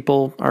when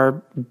people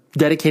are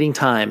dedicating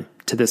time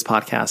to this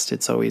podcast.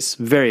 It's always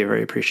very,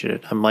 very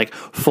appreciated. I'm like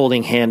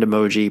folding hand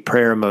emoji,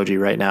 prayer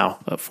emoji right now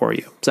for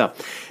you. So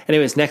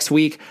anyways, next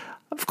week,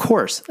 of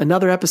course,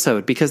 another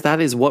episode, because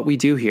that is what we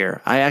do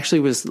here. I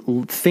actually was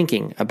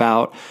thinking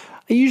about,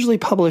 I usually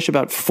publish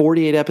about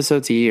 48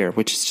 episodes a year,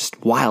 which is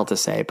just wild to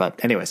say.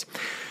 But anyways,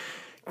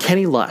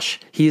 Kenny Lush,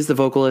 he's the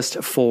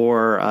vocalist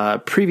for a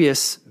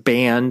previous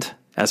band,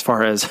 as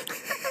far as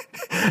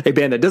a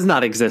band that does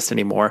not exist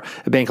anymore,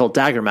 a band called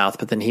Daggermouth.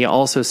 But then he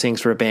also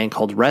sings for a band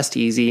called Rest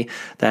Easy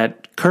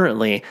that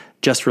currently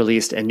just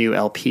released a new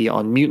LP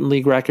on Mutant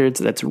League Records.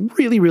 That's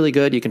really, really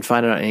good. You can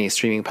find it on any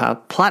streaming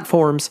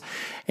platforms.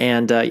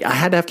 And I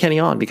had to have Kenny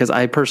on because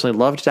I personally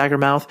loved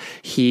Daggermouth.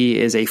 He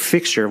is a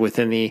fixture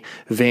within the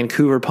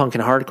Vancouver punk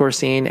and hardcore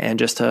scene, and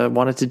just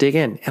wanted to dig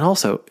in. And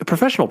also a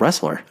professional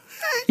wrestler.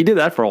 He did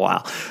that for a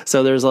while.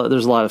 So there's a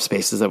lot of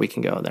spaces that we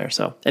can go in there.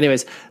 So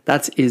anyways,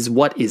 that is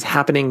what is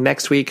happening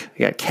next week.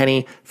 We got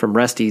Kenny from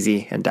Rest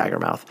Easy and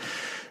Daggermouth.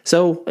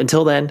 So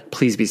until then,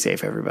 please be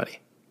safe, everybody.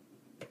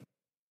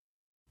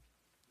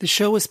 The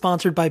show is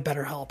sponsored by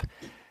BetterHelp.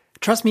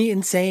 Trust me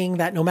in saying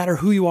that no matter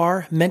who you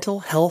are,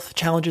 mental health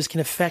challenges can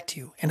affect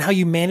you, and how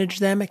you manage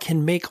them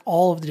can make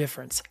all of the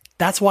difference.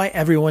 That's why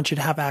everyone should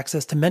have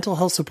access to mental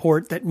health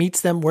support that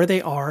meets them where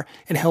they are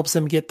and helps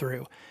them get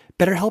through.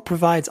 BetterHelp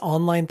provides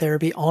online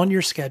therapy on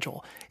your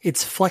schedule.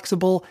 It's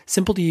flexible,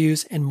 simple to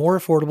use, and more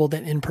affordable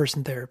than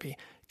in-person therapy.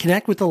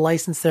 Connect with a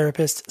licensed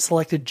therapist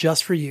selected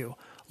just for you.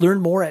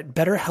 Learn more at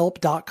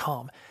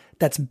betterhelp.com.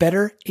 That's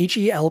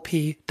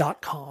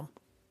betterhelp.com.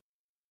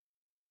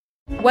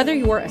 Whether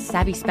you're a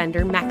savvy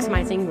spender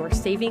maximizing your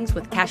savings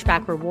with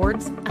cashback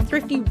rewards, a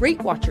thrifty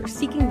rate watcher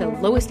seeking the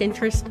lowest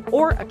interest,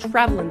 or a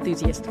travel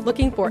enthusiast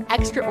looking for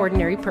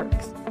extraordinary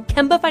perks,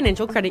 Kemba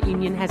Financial Credit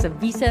Union has a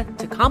visa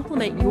to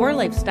complement your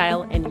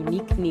lifestyle and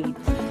unique needs.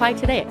 Apply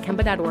today at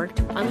Kemba.org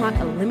to unlock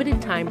a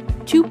limited-time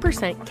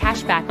 2%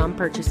 cash back on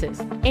purchases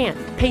and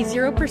pay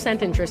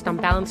 0% interest on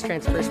balance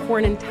transfers for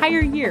an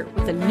entire year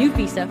with a new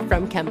visa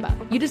from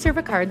Kemba. You deserve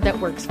a card that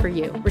works for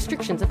you.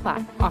 Restrictions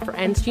apply. Offer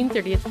ends June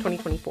 30th,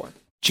 2024.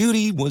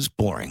 Judy was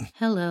boring.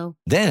 Hello.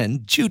 Then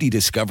Judy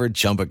discovered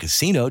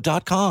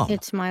ChumbaCasino.com.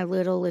 It's my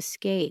little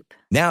escape.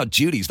 Now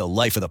Judy's the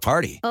life of the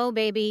party. Oh,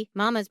 baby,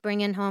 mama's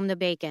bringing home the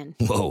bacon.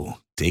 Whoa,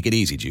 take it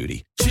easy,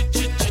 Judy.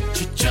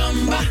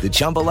 The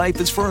Chumba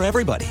life is for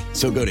everybody.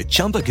 So go to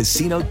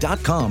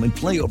ChumbaCasino.com and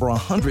play over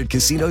 100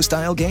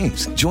 casino-style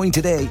games. Join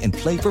today and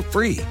play for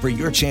free for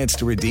your chance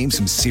to redeem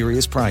some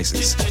serious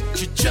prizes.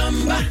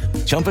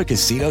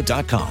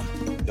 ChumbaCasino.com.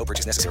 No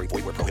purchase necessary.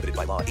 Void where prohibited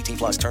by law.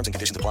 18+ terms and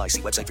conditions apply.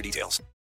 See website for details.